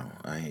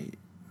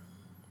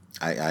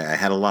I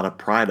had a lot of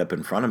pride up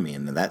in front of me,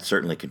 and that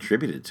certainly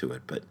contributed to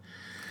it. But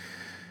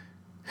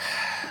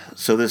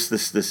so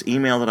this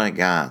email that I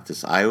got,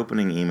 this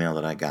eye-opening email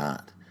that I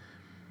got,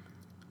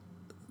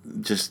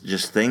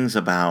 just things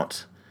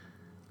about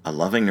a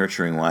loving,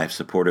 nurturing wife,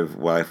 supportive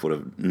wife would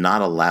have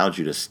not allowed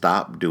you to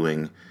stop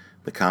doing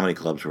the comedy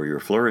clubs where you're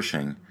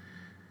flourishing,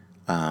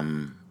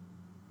 and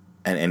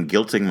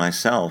guilting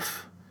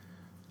myself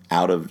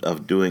out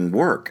of doing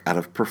work, out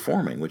of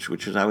performing, which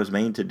is I was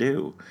made to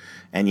do.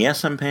 And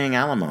yes, I'm paying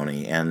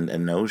alimony, and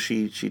no,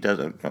 she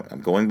doesn't.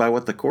 I'm going by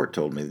what the court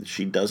told me, that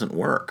she doesn't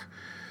work,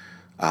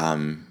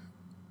 and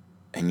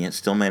yet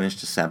still managed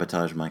to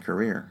sabotage my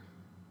career.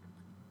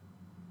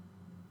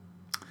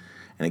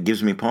 And it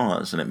gives me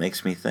pause, and it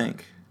makes me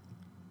think.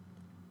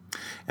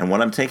 And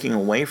what I'm taking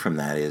away from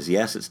that is,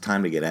 yes, it's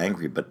time to get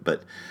angry,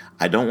 but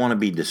I don't want to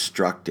be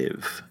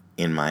destructive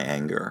in my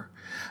anger.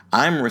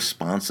 I'm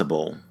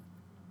responsible,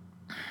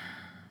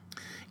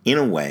 in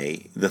a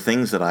way, the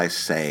things that I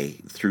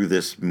say through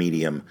this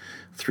medium,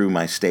 through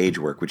my stage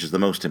work, which is the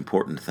most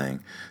important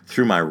thing,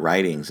 through my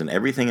writings and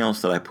everything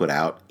else that I put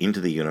out into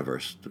the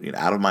universe,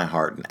 out of my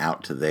heart and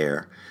out to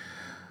there,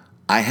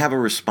 I have a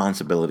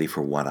responsibility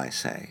for what I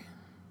say.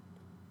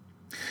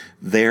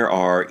 There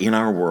are, in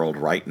our world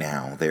right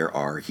now, there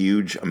are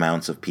huge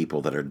amounts of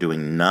people that are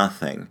doing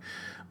nothing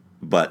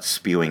but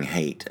spewing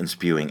hate and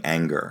spewing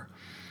anger.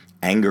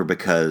 Anger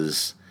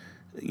because,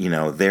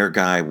 their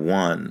guy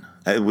won,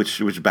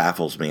 which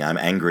baffles me. I'm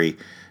angry,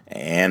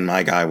 and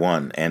my guy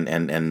won,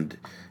 and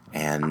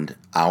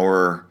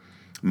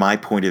my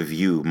point of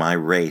view, my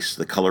race,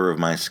 the color of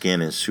my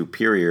skin is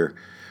superior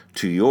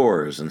to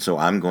yours, and so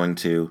I'm going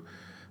to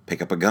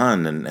pick up a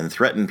gun and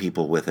threaten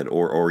people with it,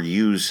 or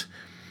use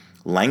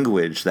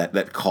language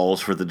that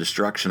calls for the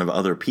destruction of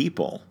other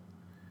people.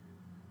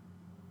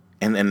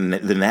 And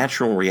the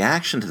natural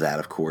reaction to that,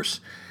 of course,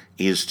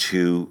 is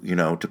to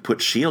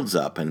put shields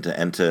up and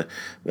to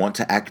want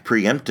to act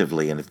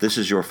preemptively. And if this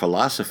is your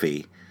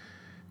philosophy,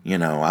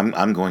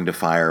 I'm going to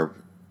fire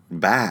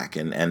back,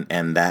 and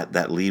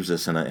that leaves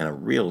us in a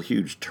real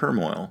huge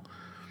turmoil.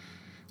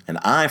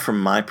 And from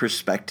my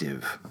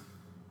perspective,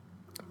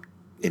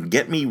 and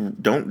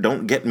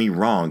don't get me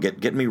wrong,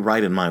 get me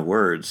right in my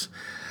words,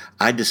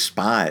 I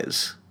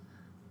despise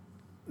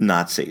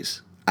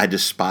Nazis. I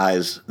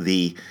despise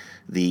the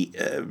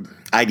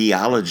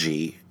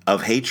ideology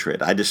of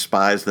hatred. I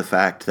despise the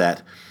fact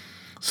that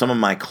some of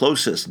my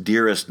closest,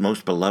 dearest,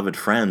 most beloved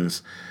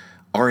friends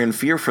are in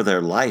fear for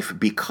their life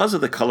because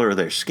of the color of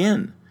their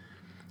skin.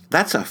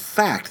 That's a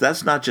fact.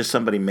 That's not just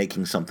somebody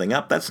making something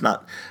up.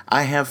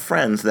 I have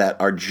friends that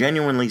are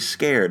genuinely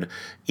scared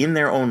in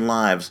their own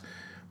lives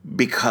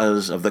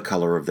because of the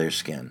color of their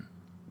skin.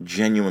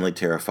 Genuinely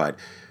terrified.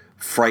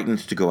 Frightened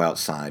to go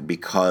outside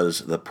because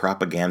the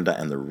propaganda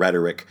and the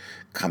rhetoric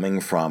coming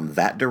from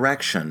that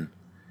direction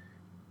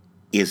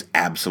is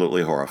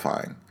absolutely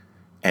horrifying.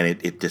 And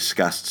it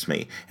disgusts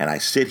me. And I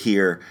sit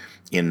here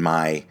in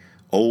my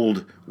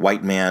old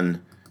white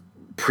man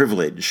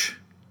privilege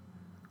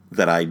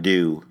that I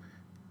do,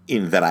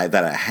 that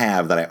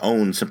I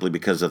own simply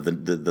because of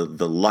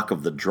the luck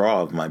of the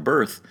draw of my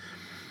birth.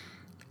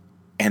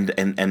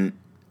 And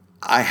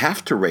I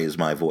have to raise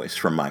my voice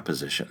from my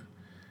position.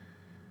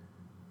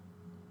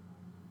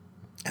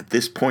 At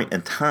this point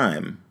in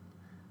time,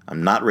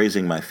 I'm not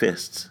raising my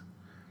fists.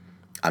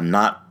 I'm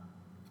not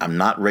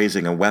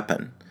raising a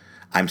weapon.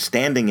 I'm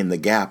standing in the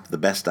gap the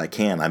best I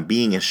can. I'm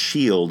being a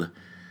shield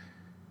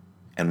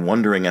and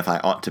wondering if I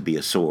ought to be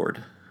a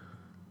sword.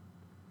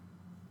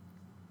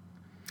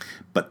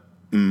 But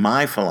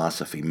my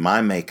philosophy,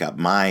 my makeup,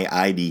 my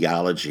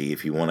ideology,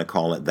 if you want to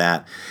call it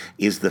that,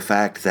 is the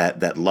fact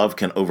that love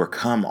can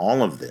overcome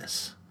all of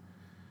this.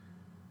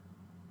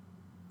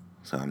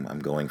 So I'm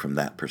going from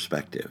that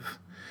perspective.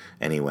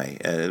 Anyway,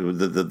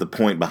 the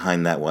point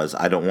behind that was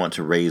I don't want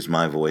to raise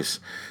my voice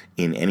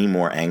in any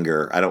more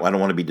anger. I don't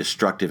want to be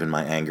destructive in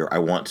my anger. I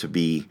want to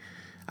be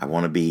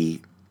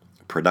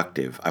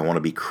productive. I want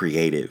to be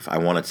creative. I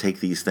want to take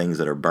these things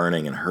that are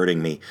burning and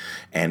hurting me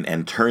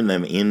and turn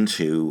them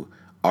into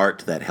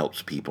art that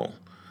helps people.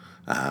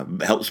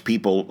 Helps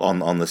people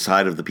on the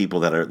side of the people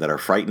that are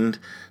frightened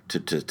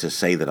to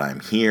say that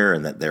I'm here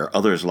and that there are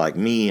others like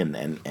me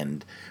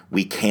and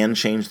we can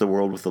change the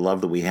world with the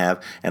love that we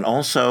have, and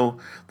also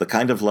the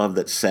kind of love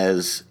that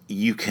says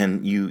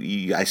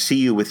I see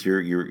you with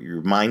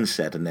your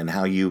mindset and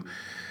how you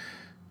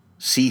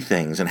see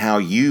things and how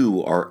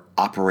you are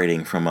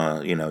operating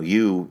from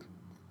you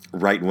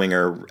right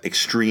winger,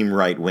 extreme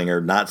right winger,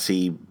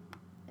 Nazi,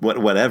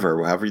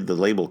 whatever, however the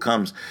label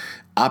comes,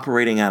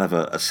 operating out of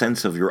a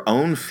sense of your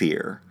own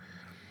fear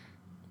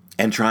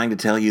and trying to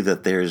tell you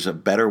that there's a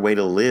better way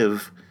to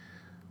live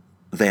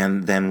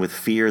than with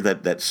fear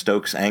that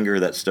stokes anger,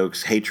 that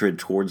stokes hatred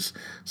towards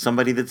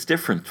somebody that's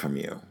different from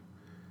you.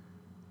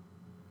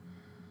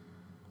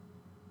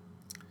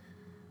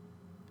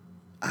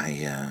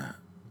 I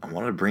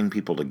want to bring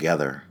people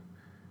together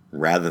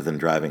rather than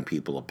driving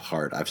people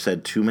apart. I've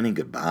said too many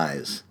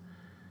goodbyes.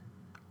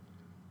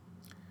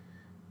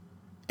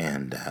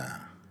 And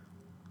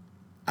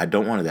I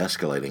don't want it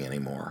escalating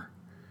anymore.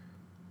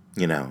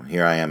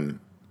 Here I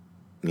am,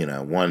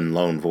 one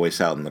lone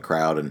voice out in the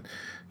crowd and,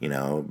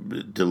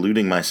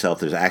 deluding myself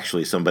there's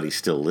actually somebody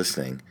still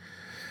listening.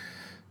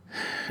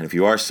 And if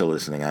you are still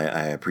listening,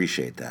 I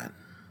appreciate that.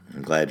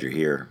 I'm glad you're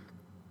here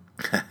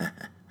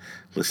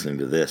listening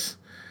to this.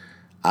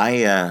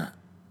 I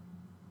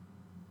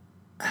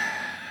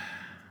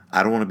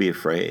don't want to be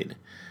afraid,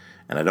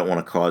 and I don't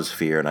want to cause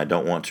fear, and I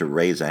don't want to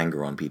raise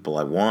anger on people.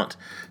 I want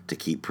to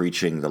keep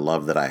preaching the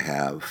love that I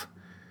have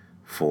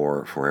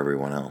for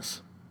everyone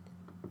else.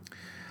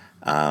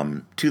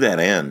 To that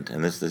end,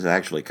 and this is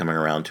actually coming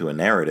around to a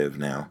narrative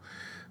now,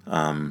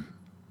 I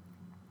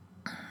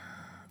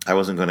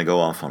wasn't going to go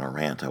off on a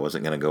rant. I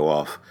wasn't going to go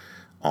off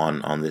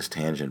on this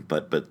tangent,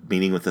 but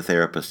meeting with the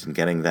therapist and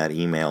getting that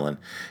email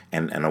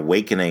and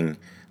awakening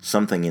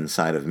something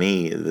inside of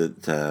me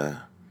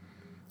that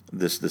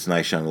this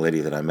nice young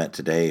lady that I met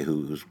today,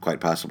 who's quite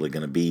possibly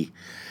going to be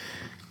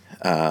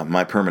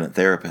my permanent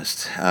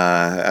therapist.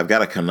 I've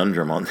got a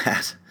conundrum on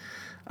that.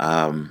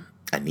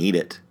 I need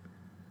it.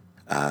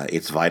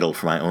 It's vital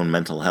for my own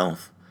mental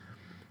health.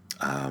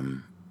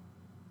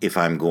 If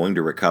I'm going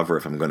to recover,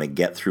 if I'm going to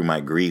get through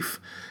my grief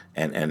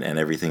and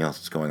everything else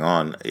that's going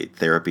on,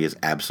 therapy is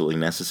absolutely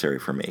necessary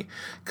for me,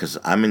 because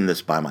I'm in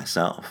this by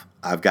myself.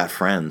 I've got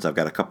friends. I've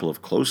got a couple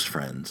of close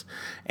friends,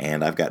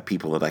 and I've got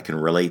people that I can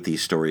relate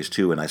these stories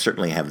to, and I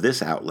certainly have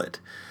this outlet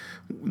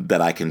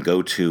that I can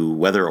go to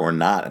whether or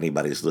not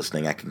anybody's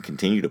listening. I can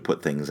continue to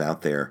put things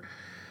out there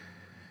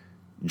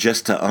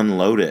just to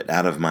unload it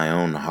out of my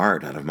own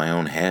heart, out of my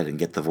own head, and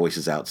get the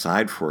voices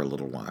outside for a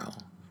little while.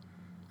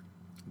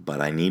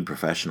 But I need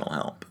professional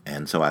help,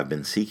 and so I've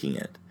been seeking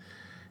it.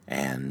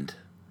 And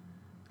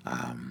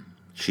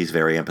she's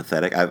very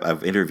empathetic.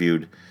 I've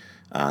interviewed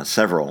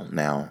several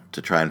now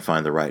to try and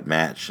find the right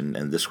match,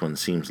 and this one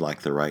seems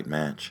like the right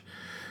match.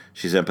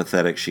 She's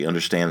empathetic. She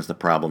understands the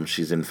problem.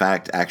 She's, in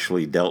fact,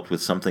 actually dealt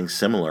with something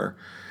similar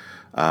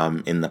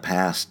in the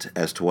past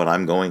as to what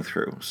I'm going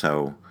through.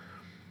 So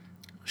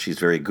she's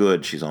very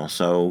good. She's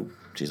also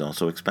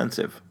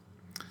expensive.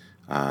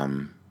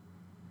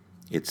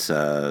 It's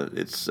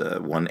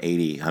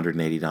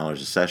 $180 a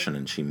session,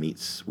 and she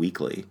meets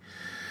weekly.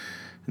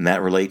 And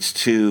that relates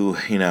to,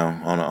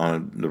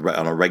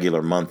 on a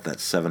regular month,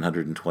 that's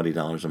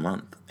 $720 a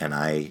month. And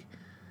I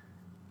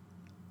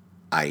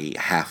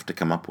have to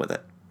come up with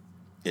it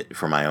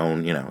for my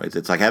own,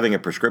 it's like having a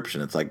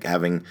prescription. It's like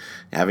having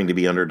to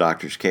be under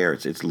doctor's care.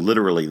 It's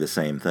literally the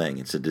same thing.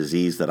 It's a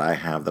disease that I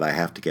have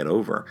to get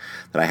over,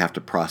 that I have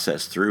to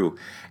process through.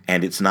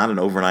 And it's not an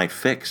overnight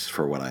fix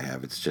for what I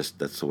have. It's just,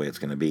 that's the way it's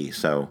going to be.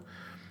 So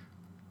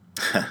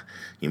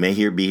you may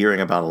be hearing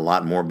about a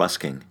lot more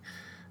busking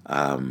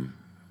to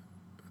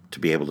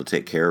be able to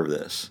take care of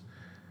this.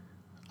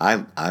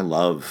 I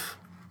love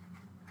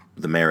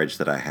the marriage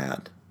that I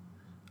had.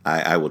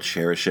 I will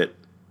cherish it.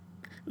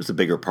 It was a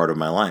bigger part of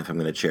my life. I'm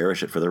going to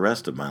cherish it for the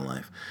rest of my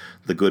life.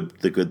 The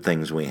good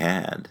things we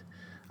had.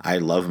 I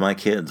love my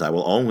kids. I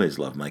will always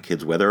love my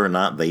kids, whether or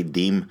not they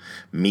deem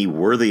me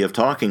worthy of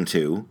talking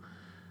to.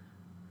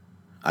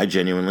 I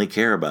genuinely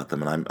care about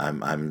them, and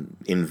I'm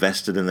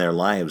invested in their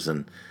lives,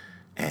 and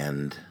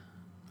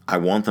I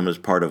want them as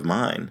part of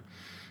mine.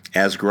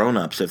 As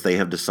grown-ups, if they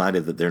have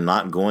decided that they're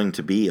not going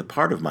to be a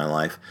part of my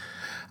life,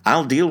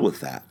 I'll deal with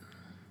that.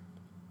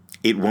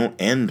 It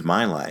won't end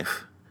my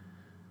life.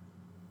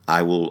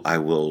 I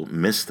will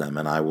miss them,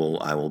 and I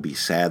will be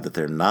sad that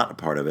they're not a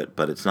part of it,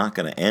 but it's not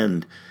going to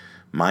end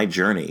my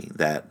journey,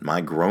 that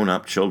my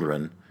grown-up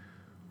children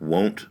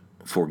won't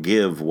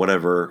forgive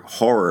whatever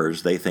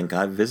horrors they think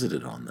I've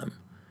visited on them.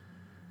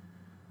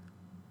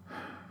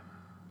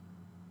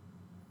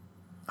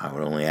 I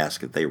would only ask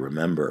that they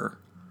remember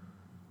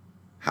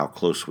how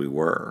close we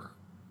were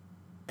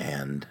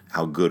and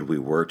how good we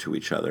were to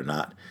each other.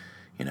 Not,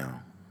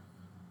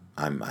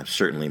 I've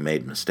certainly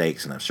made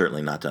mistakes, and I've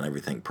certainly not done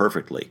everything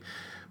perfectly,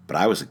 but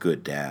I was a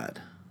good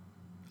dad.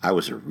 I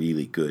was a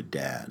really good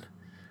dad.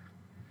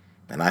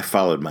 And I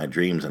followed my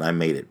dreams, and I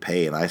made it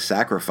pay, and I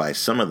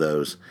sacrificed some of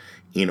those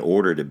in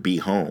order to be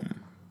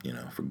home,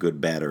 for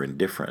good, bad, or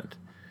indifferent.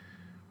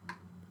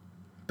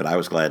 But I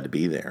was glad to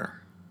be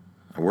there.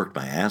 I worked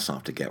my ass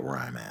off to get where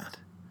I'm at.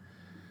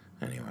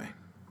 Anyway,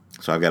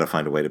 so I've got to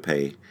find a way to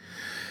pay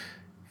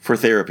for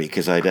therapy,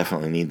 because I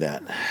definitely need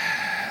that.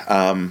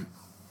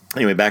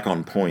 Anyway, back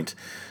on point.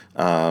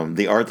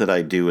 The art that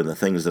I do and the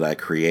things that I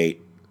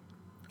create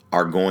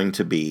are going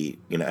to be,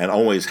 and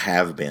always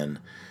have been,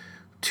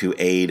 to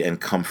aid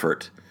and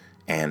comfort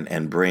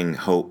and bring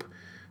hope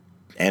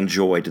and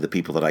joy to the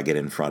people that I get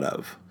in front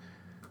of.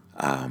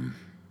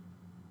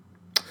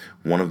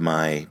 One of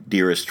my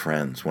dearest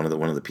friends, one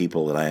of the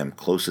people that I am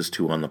closest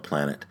to on the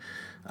planet,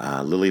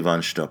 Lily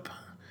Von Stupp,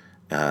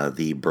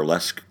 the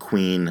burlesque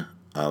queen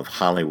of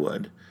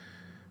Hollywood,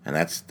 and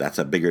that's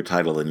a bigger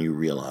title than you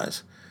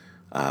realize.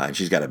 And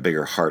she's got a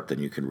bigger heart than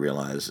you can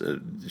realize.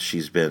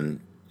 She's been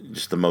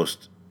just the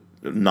most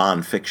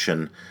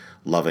nonfiction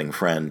loving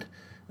friend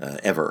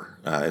ever,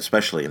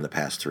 especially in the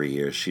past 3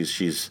 years.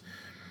 She's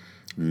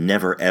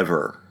never,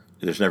 ever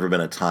there's never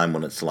been a time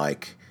when it's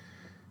like,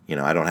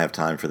 I don't have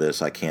time for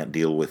this. I can't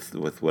deal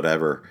with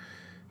whatever.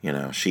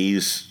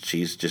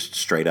 She's just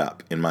straight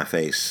up in my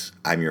face.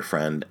 I'm your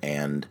friend,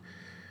 and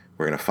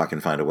we're going to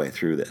fucking find a way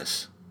through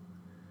this.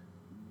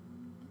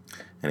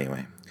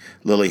 Anyway,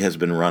 Lily has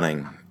been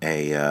running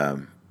a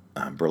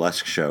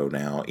burlesque show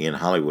now in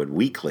Hollywood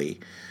weekly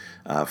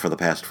for the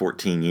past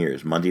 14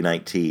 years, Monday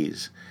Night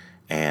Tease,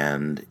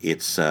 and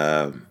it's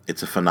a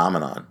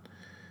phenomenon.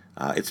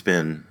 It's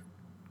been,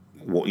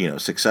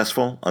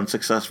 successful,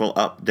 unsuccessful,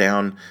 up,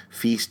 down,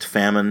 feast,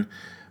 famine,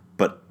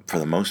 but for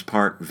the most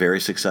part,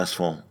 very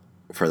successful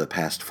for the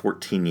past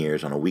 14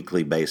 years on a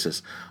weekly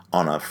basis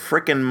on a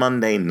frickin'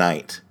 Monday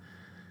night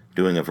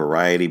doing a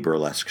variety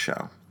burlesque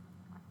show.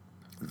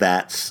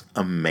 That's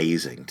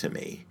amazing to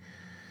me.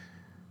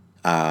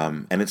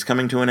 And it's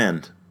coming to an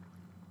end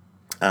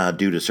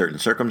due to certain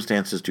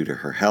circumstances, due to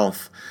her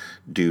health,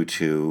 due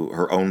to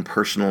her own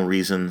personal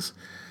reasons.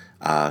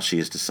 She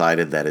has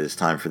decided that it is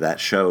time for that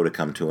show to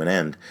come to an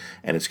end,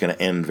 and it's going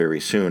to end very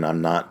soon.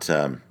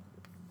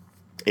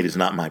 It is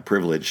not my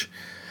privilege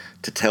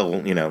to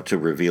tell, to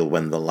reveal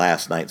when the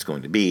last night's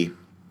going to be.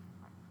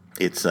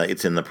 It's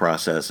in the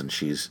process, and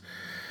she's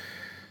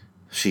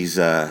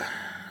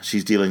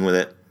dealing with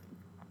it.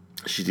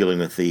 She's dealing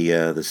with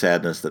the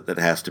sadness that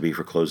has to be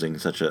for closing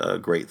such a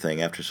great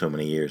thing after so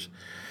many years.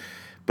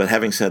 But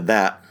having said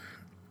that,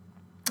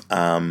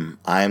 I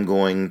am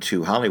going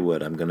to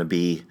Hollywood. I'm going to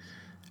be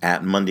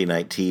at Monday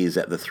Night Tease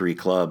at the 3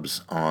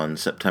 Clubs on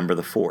September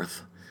the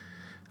 4th.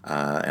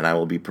 And I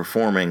will be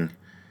performing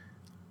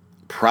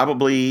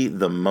probably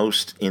the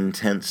most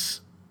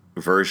intense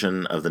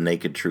version of the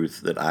Naked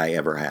Truth that I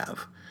ever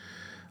have.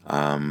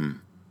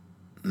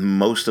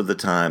 Most of the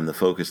time, the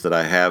focus that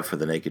I have for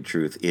the Naked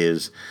Truth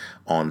is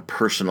on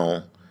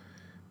personal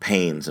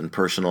pains and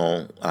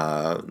personal,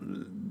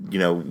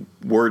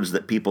 words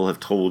that people have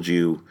told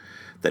you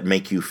that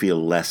make you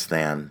feel less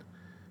than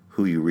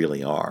who you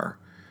really are.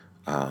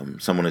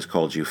 Someone has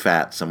called you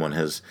fat. Someone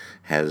has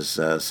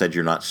said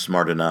you're not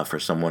smart enough, or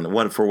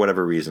someone, for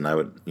whatever reason, I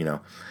would,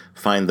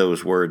 find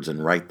those words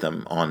and write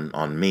them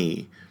on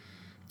me.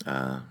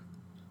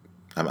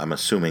 I'm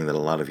assuming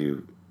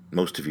that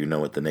most of you know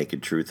what the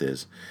Naked Truth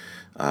is.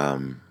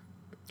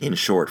 In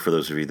short, for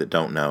those of you that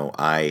don't know,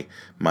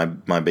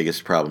 my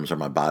biggest problems are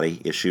my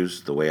body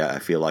issues, the way I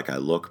feel like I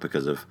look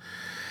because of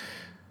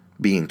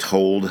being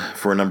told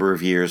for a number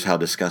of years how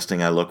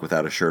disgusting I look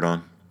without a shirt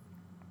on.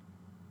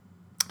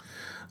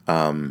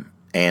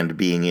 And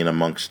being in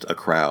amongst a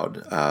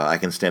crowd. I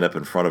can stand up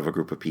in front of a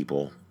group of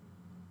people,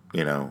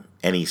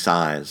 any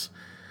size,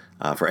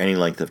 for any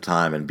length of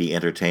time and be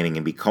entertaining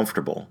and be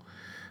comfortable.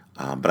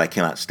 But I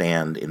cannot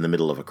stand in the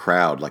middle of a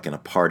crowd, like in a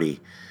party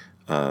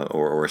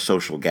or a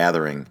social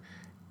gathering,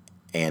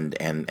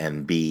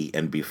 and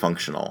be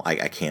functional.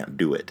 I can't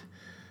do it.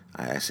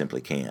 I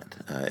simply can't.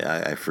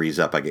 I freeze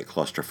up. I get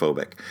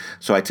claustrophobic.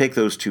 So I take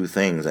those two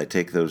things. I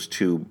take those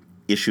two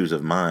issues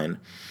of mine,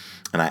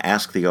 and I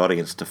ask the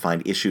audience to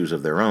find issues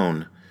of their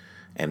own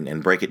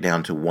and break it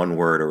down to one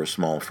word or a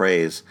small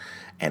phrase,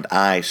 and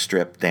I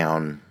strip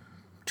down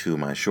to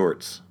my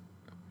shorts.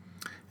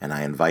 And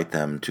I invite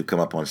them to come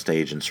up on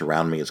stage and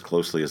surround me as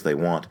closely as they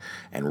want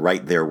and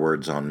write their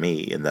words on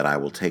me, and that I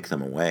will take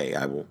them away.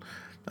 I will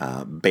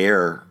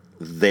bear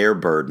their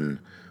burden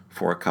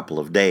for a couple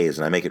of days.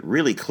 And I make it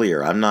really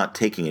clear, I'm not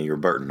taking your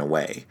burden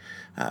away.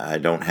 I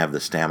don't have the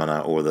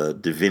stamina or the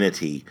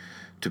divinity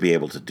to be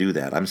able to do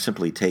that. I'm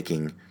simply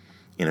taking,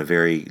 in a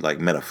very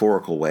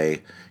metaphorical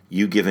way,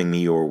 you giving me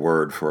your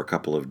word for a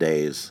couple of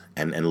days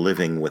and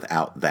living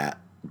without that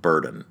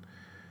burden.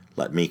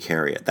 Let me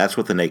carry it. That's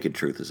what the Naked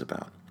Truth is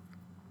about.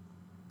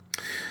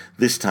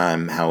 This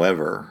time,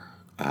 however,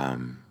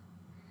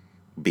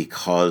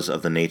 because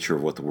of the nature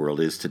of what the world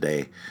is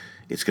today,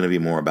 it's going to be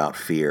more about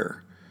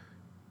fear.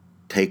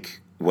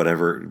 Break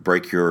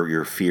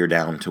your fear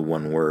down to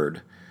one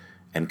word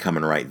and come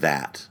and write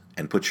that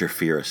and put your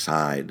fear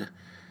aside.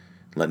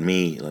 Let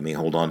me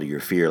hold on to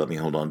your fear. Let me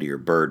hold on to your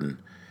burden.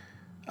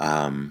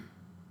 Her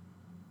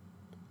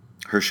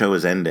show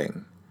is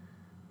ending.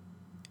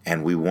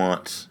 And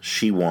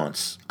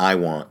I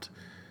want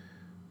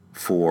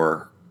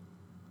for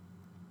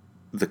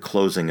the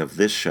closing of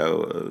this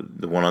show,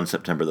 the one on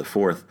September the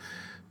 4th,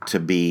 to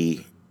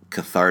be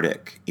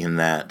cathartic in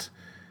that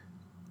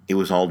it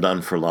was all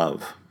done for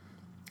love.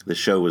 The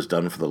show was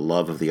done for the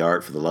love of the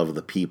art, for the love of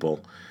the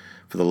people,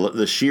 for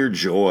the sheer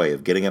joy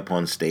of getting up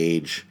on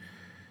stage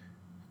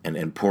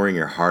and pouring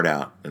your heart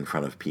out in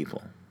front of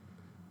people.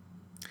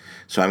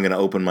 So I'm going to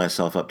open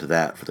myself up to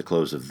that for the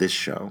close of this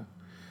show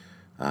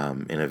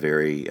in a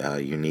very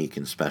unique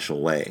and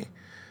special way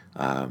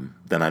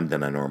than I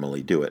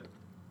normally do it.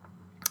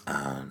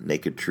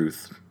 Naked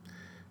Truth,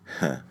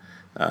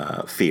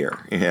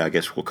 fear, I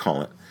guess we'll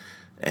call it.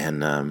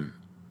 And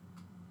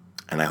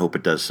I hope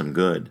it does some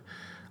good.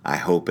 I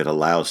hope it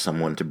allows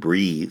someone to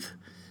breathe.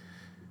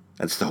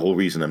 That's the whole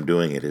reason I'm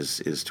doing it,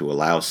 is to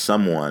allow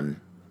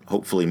someone,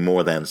 hopefully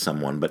more than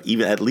someone, but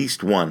even at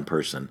least one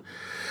person,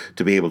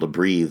 to be able to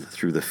breathe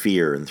through the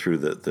fear and through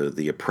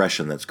the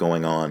oppression that's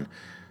going on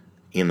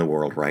in the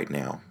world right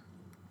now,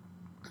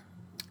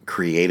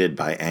 created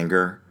by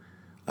anger,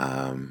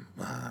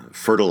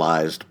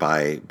 fertilized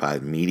by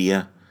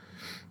media,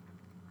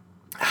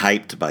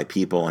 hyped by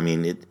people. I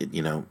mean,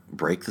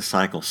 break the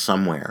cycle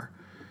somewhere.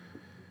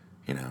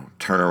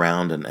 Turn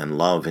around and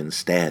love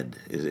instead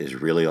is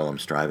really all I'm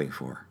striving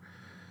for.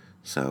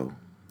 So,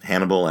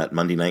 Hannibal at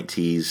Monday Night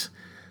Tease,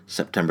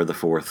 September the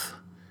 4th,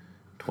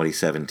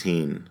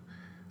 2017.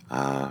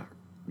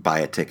 Buy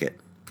a ticket.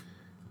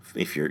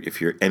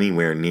 If you're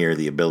anywhere near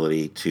the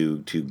ability to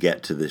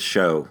get to this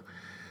show,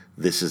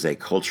 this is a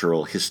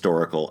cultural,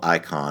 historical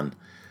icon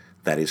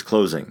that is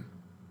closing.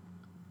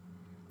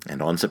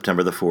 And on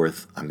September the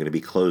 4th, I'm going to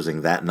be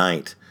closing that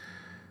night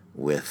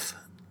with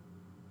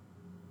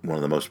one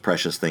of the most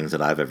precious things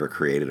that I've ever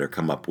created or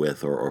come up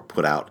with or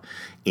put out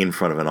in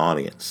front of an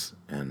audience.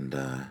 And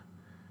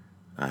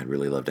I'd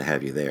really love to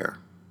have you there.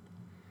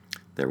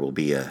 There will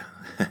be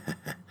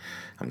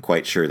I'm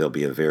quite sure there'll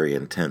be a very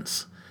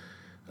intense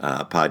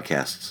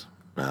podcasts,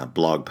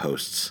 blog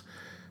posts,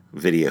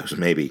 videos,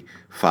 maybe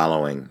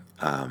following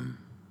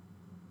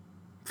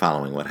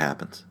what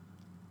happens.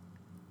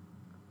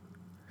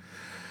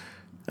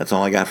 That's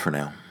all I got for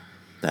now.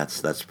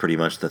 That's pretty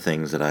much the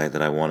things that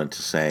I wanted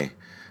to say.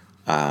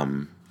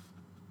 I'm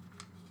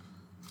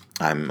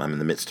in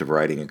the midst of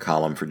writing a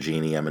column for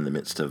Genie. I'm in the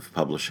midst of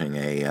publishing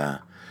a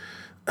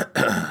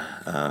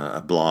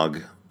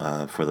blog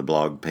for the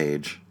blog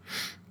page.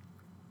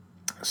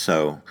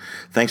 So,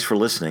 thanks for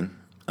listening.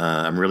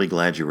 I'm really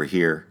glad you were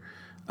here.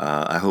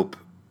 I hope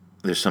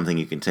there's something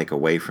you can take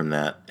away from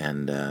that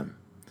and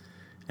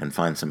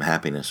find some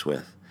happiness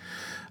with.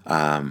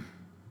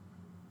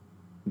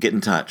 Get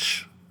in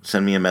touch.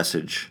 Send me a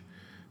message.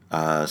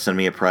 Send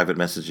me a private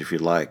message if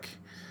you'd like.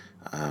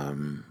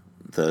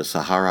 The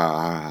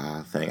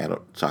Sahara thing,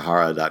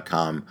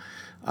 Sahara.com,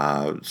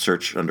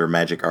 search under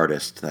Magic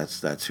Artist.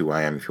 That's who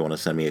I am. If you want to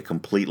send me a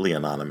completely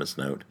anonymous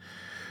note,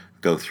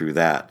 go through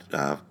that.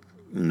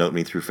 Note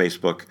me through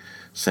Facebook.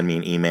 Send me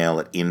an email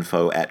at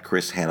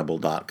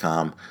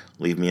info@chrishannibal.com.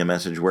 Leave me a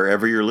message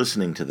wherever you're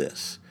listening to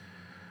this.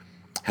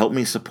 Help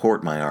me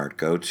support my art.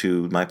 Go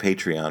to my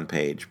Patreon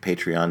page,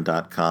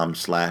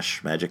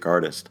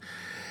 patreon.com/magicartist.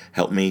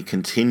 Help me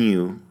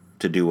continue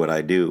to do what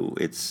I do.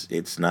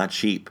 It's not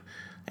cheap,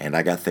 and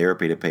I got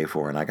therapy to pay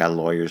for, and I got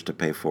lawyers to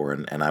pay for,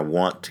 and I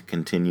want to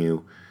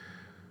continue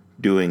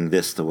doing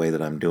this the way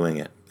that I'm doing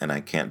it, and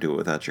I can't do it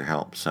without your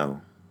help.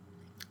 So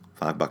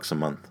 $5 a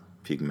month,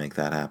 if you can make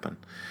that happen.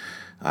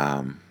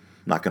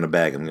 Not going to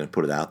beg. I'm going to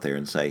put it out there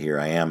and say, here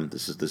I am.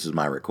 This is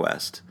my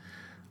request.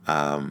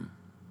 Thanks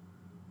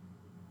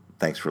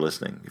for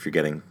listening. If you're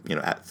getting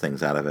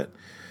things out of it,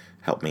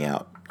 help me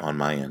out on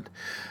my end.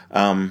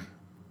 I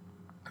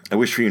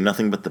wish for you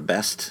nothing but the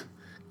best.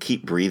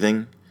 Keep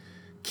breathing.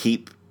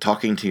 Keep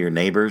talking to your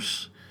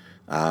neighbors.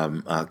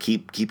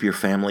 Keep your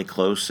family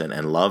close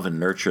and love and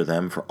nurture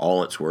them for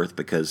all it's worth,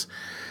 because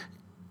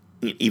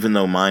even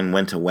though mine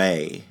went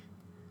away,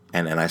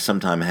 and I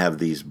sometimes have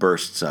these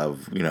bursts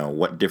of,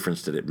 what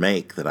difference did it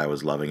make that I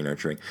was loving and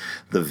nurturing,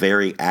 the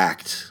very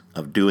act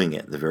of doing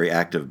it, the very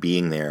act of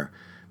being there,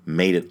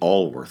 made it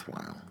all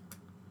worthwhile.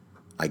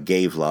 I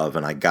gave love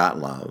and I got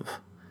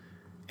love,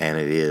 and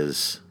it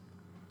is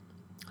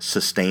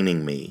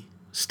sustaining me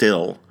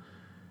still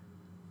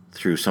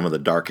through some of the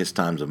darkest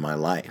times of my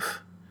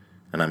life,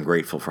 and I'm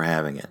grateful for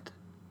having it.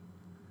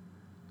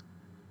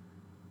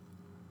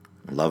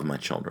 I love my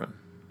children.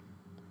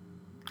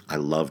 I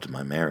loved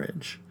my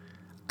marriage.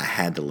 I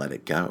had to let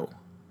it go.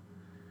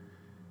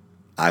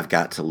 I've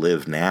got to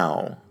live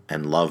now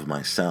and love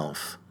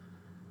myself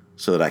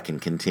so that I can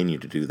continue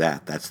to do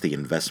that. That's the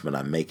investment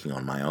I'm making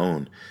on my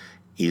own,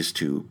 is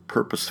to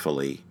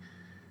purposefully,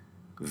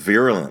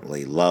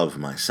 virulently love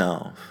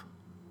myself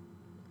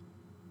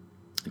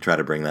and try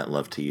to bring that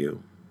love to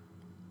you.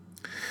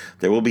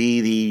 There will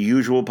be the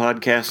usual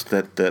podcast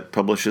that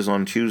publishes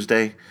on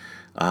Tuesday.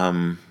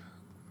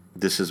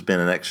 This has been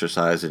an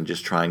exercise in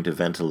just trying to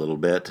vent a little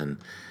bit and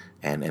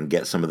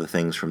get some of the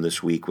things from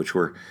this week, which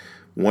were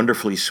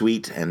wonderfully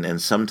sweet and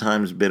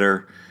sometimes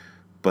bitter,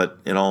 but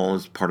it all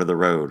is part of the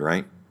road,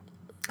 right?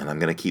 And I'm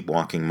going to keep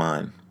walking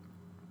mine.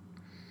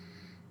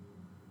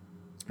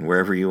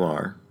 Wherever you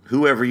are,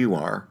 whoever you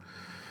are,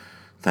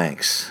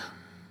 thanks.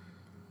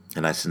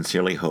 And I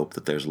sincerely hope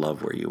that there's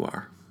love where you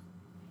are.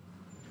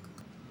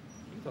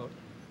 You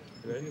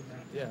ready?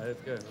 Yeah,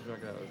 let's go. Let's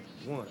rock out.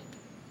 1,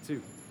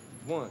 2,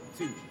 1,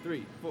 2,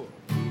 3, 4.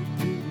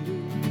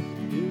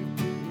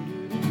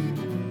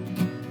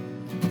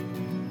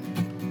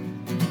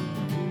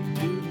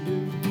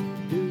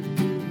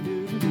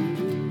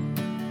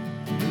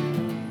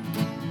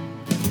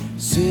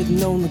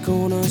 Sitting on the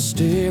corner,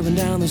 staring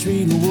down the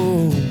street,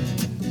 whoa.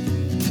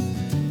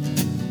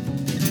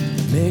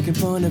 Making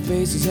funny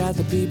faces at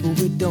the people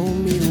we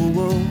don't meet,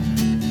 whoa,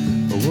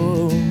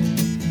 whoa.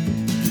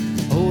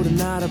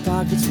 Holding out our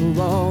pockets for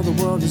all the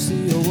world to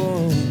see,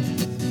 whoa.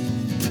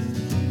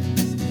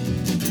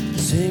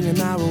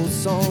 Singing our old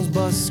songs,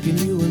 busking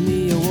you and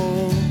me,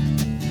 whoa,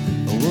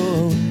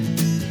 whoa,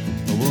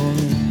 whoa.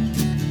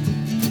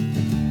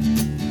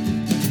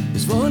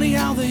 As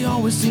they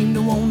always seem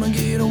to wanna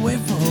get away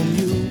from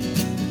you.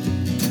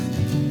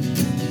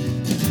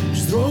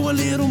 Just throw a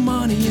little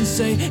money and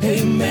say,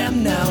 hey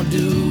man, now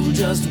do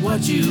just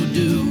what you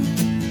do.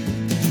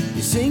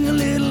 You sing a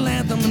little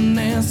anthem and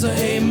answer,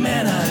 hey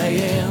man, I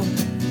am.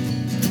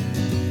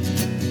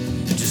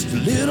 Just a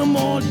little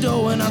more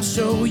dough and I'll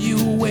show you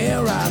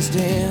where I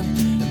stand.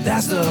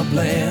 That's the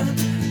plan,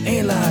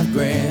 ain't life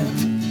grand?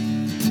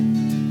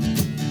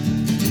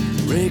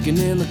 Raking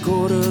in the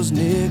quarters,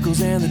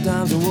 nickels, and the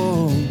dimes of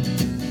woe.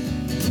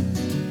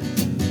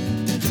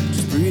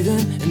 Just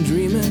breathing and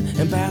dreaming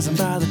and passing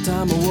by the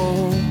time of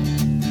woe.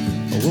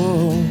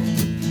 Whoa.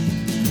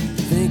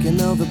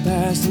 Thinking of the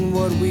past and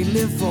what we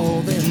live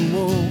for, then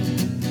whoa.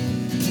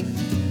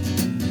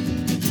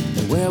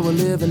 And where we're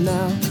living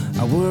now,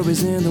 our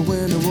worries in the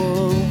window,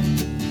 whoa.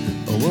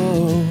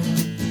 Whoa.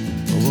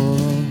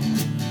 Whoa.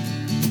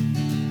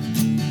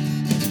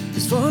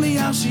 It's funny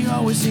how she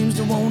always seems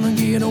to wanna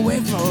get away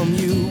from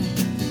you.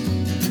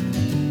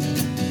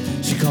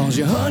 She calls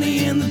you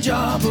honey in the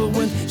jar, but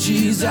when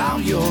she's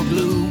out, you're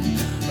glue.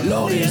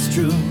 Lord, it's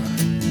true.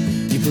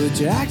 You put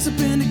your axe up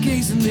in the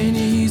case and then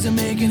you ease and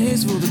making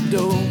haste for the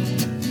door.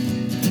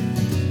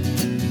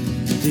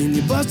 Then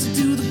you bust it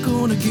to the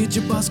corner, get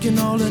your busking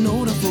all in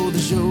order for the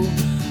show.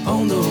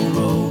 On the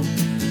road,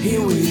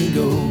 here we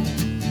go.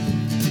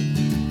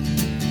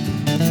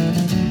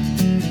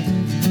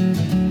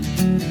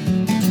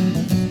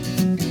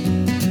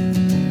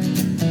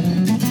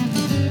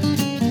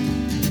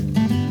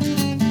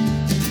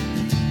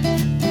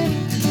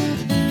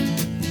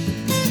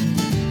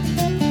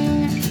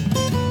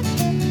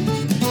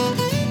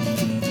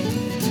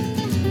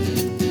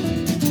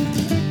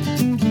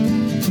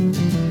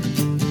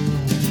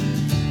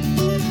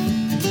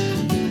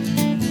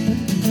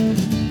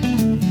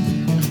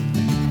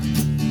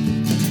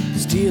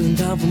 Stealing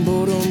time from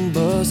boredom,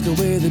 busk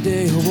away the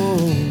day, whoa.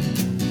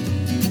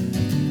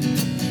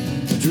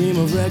 Dream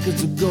of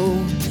records of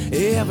gold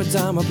every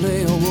time I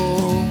play,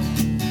 whoa,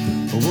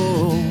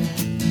 whoa.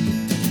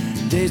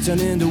 Days turn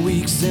into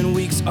weeks and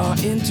weeks are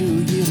into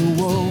years,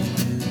 whoa.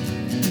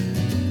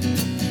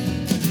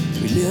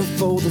 We live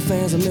for the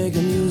fans and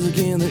making music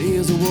in their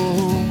ears,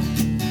 whoa,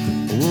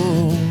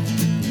 whoa,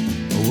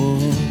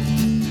 whoa.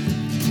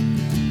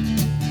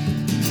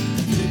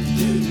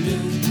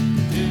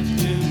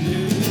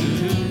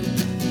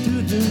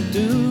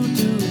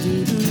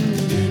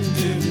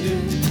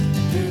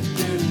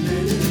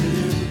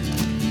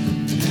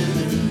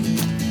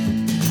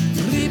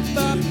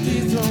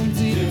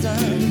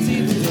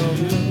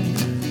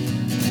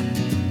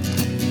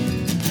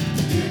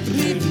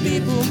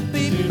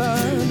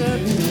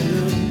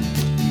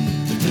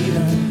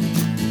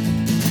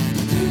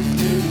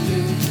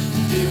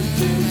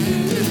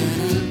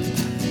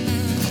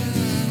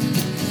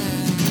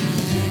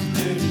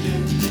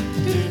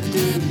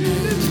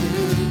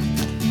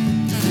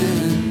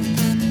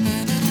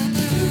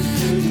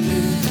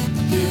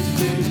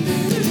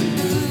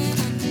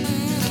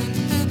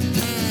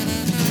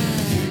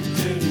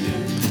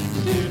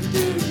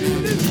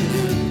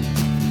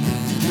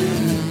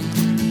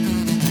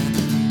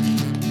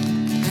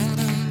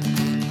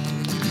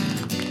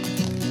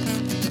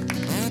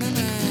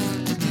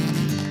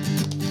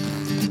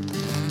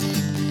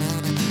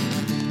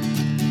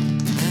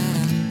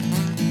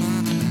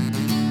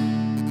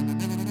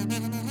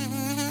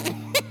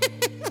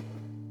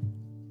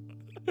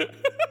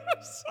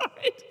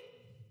 Sorry.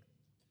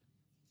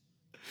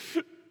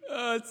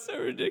 Oh, it's so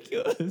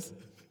ridiculous.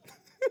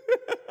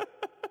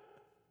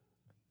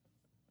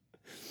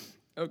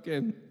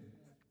 Okay.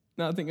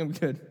 No, I think I'm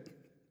good.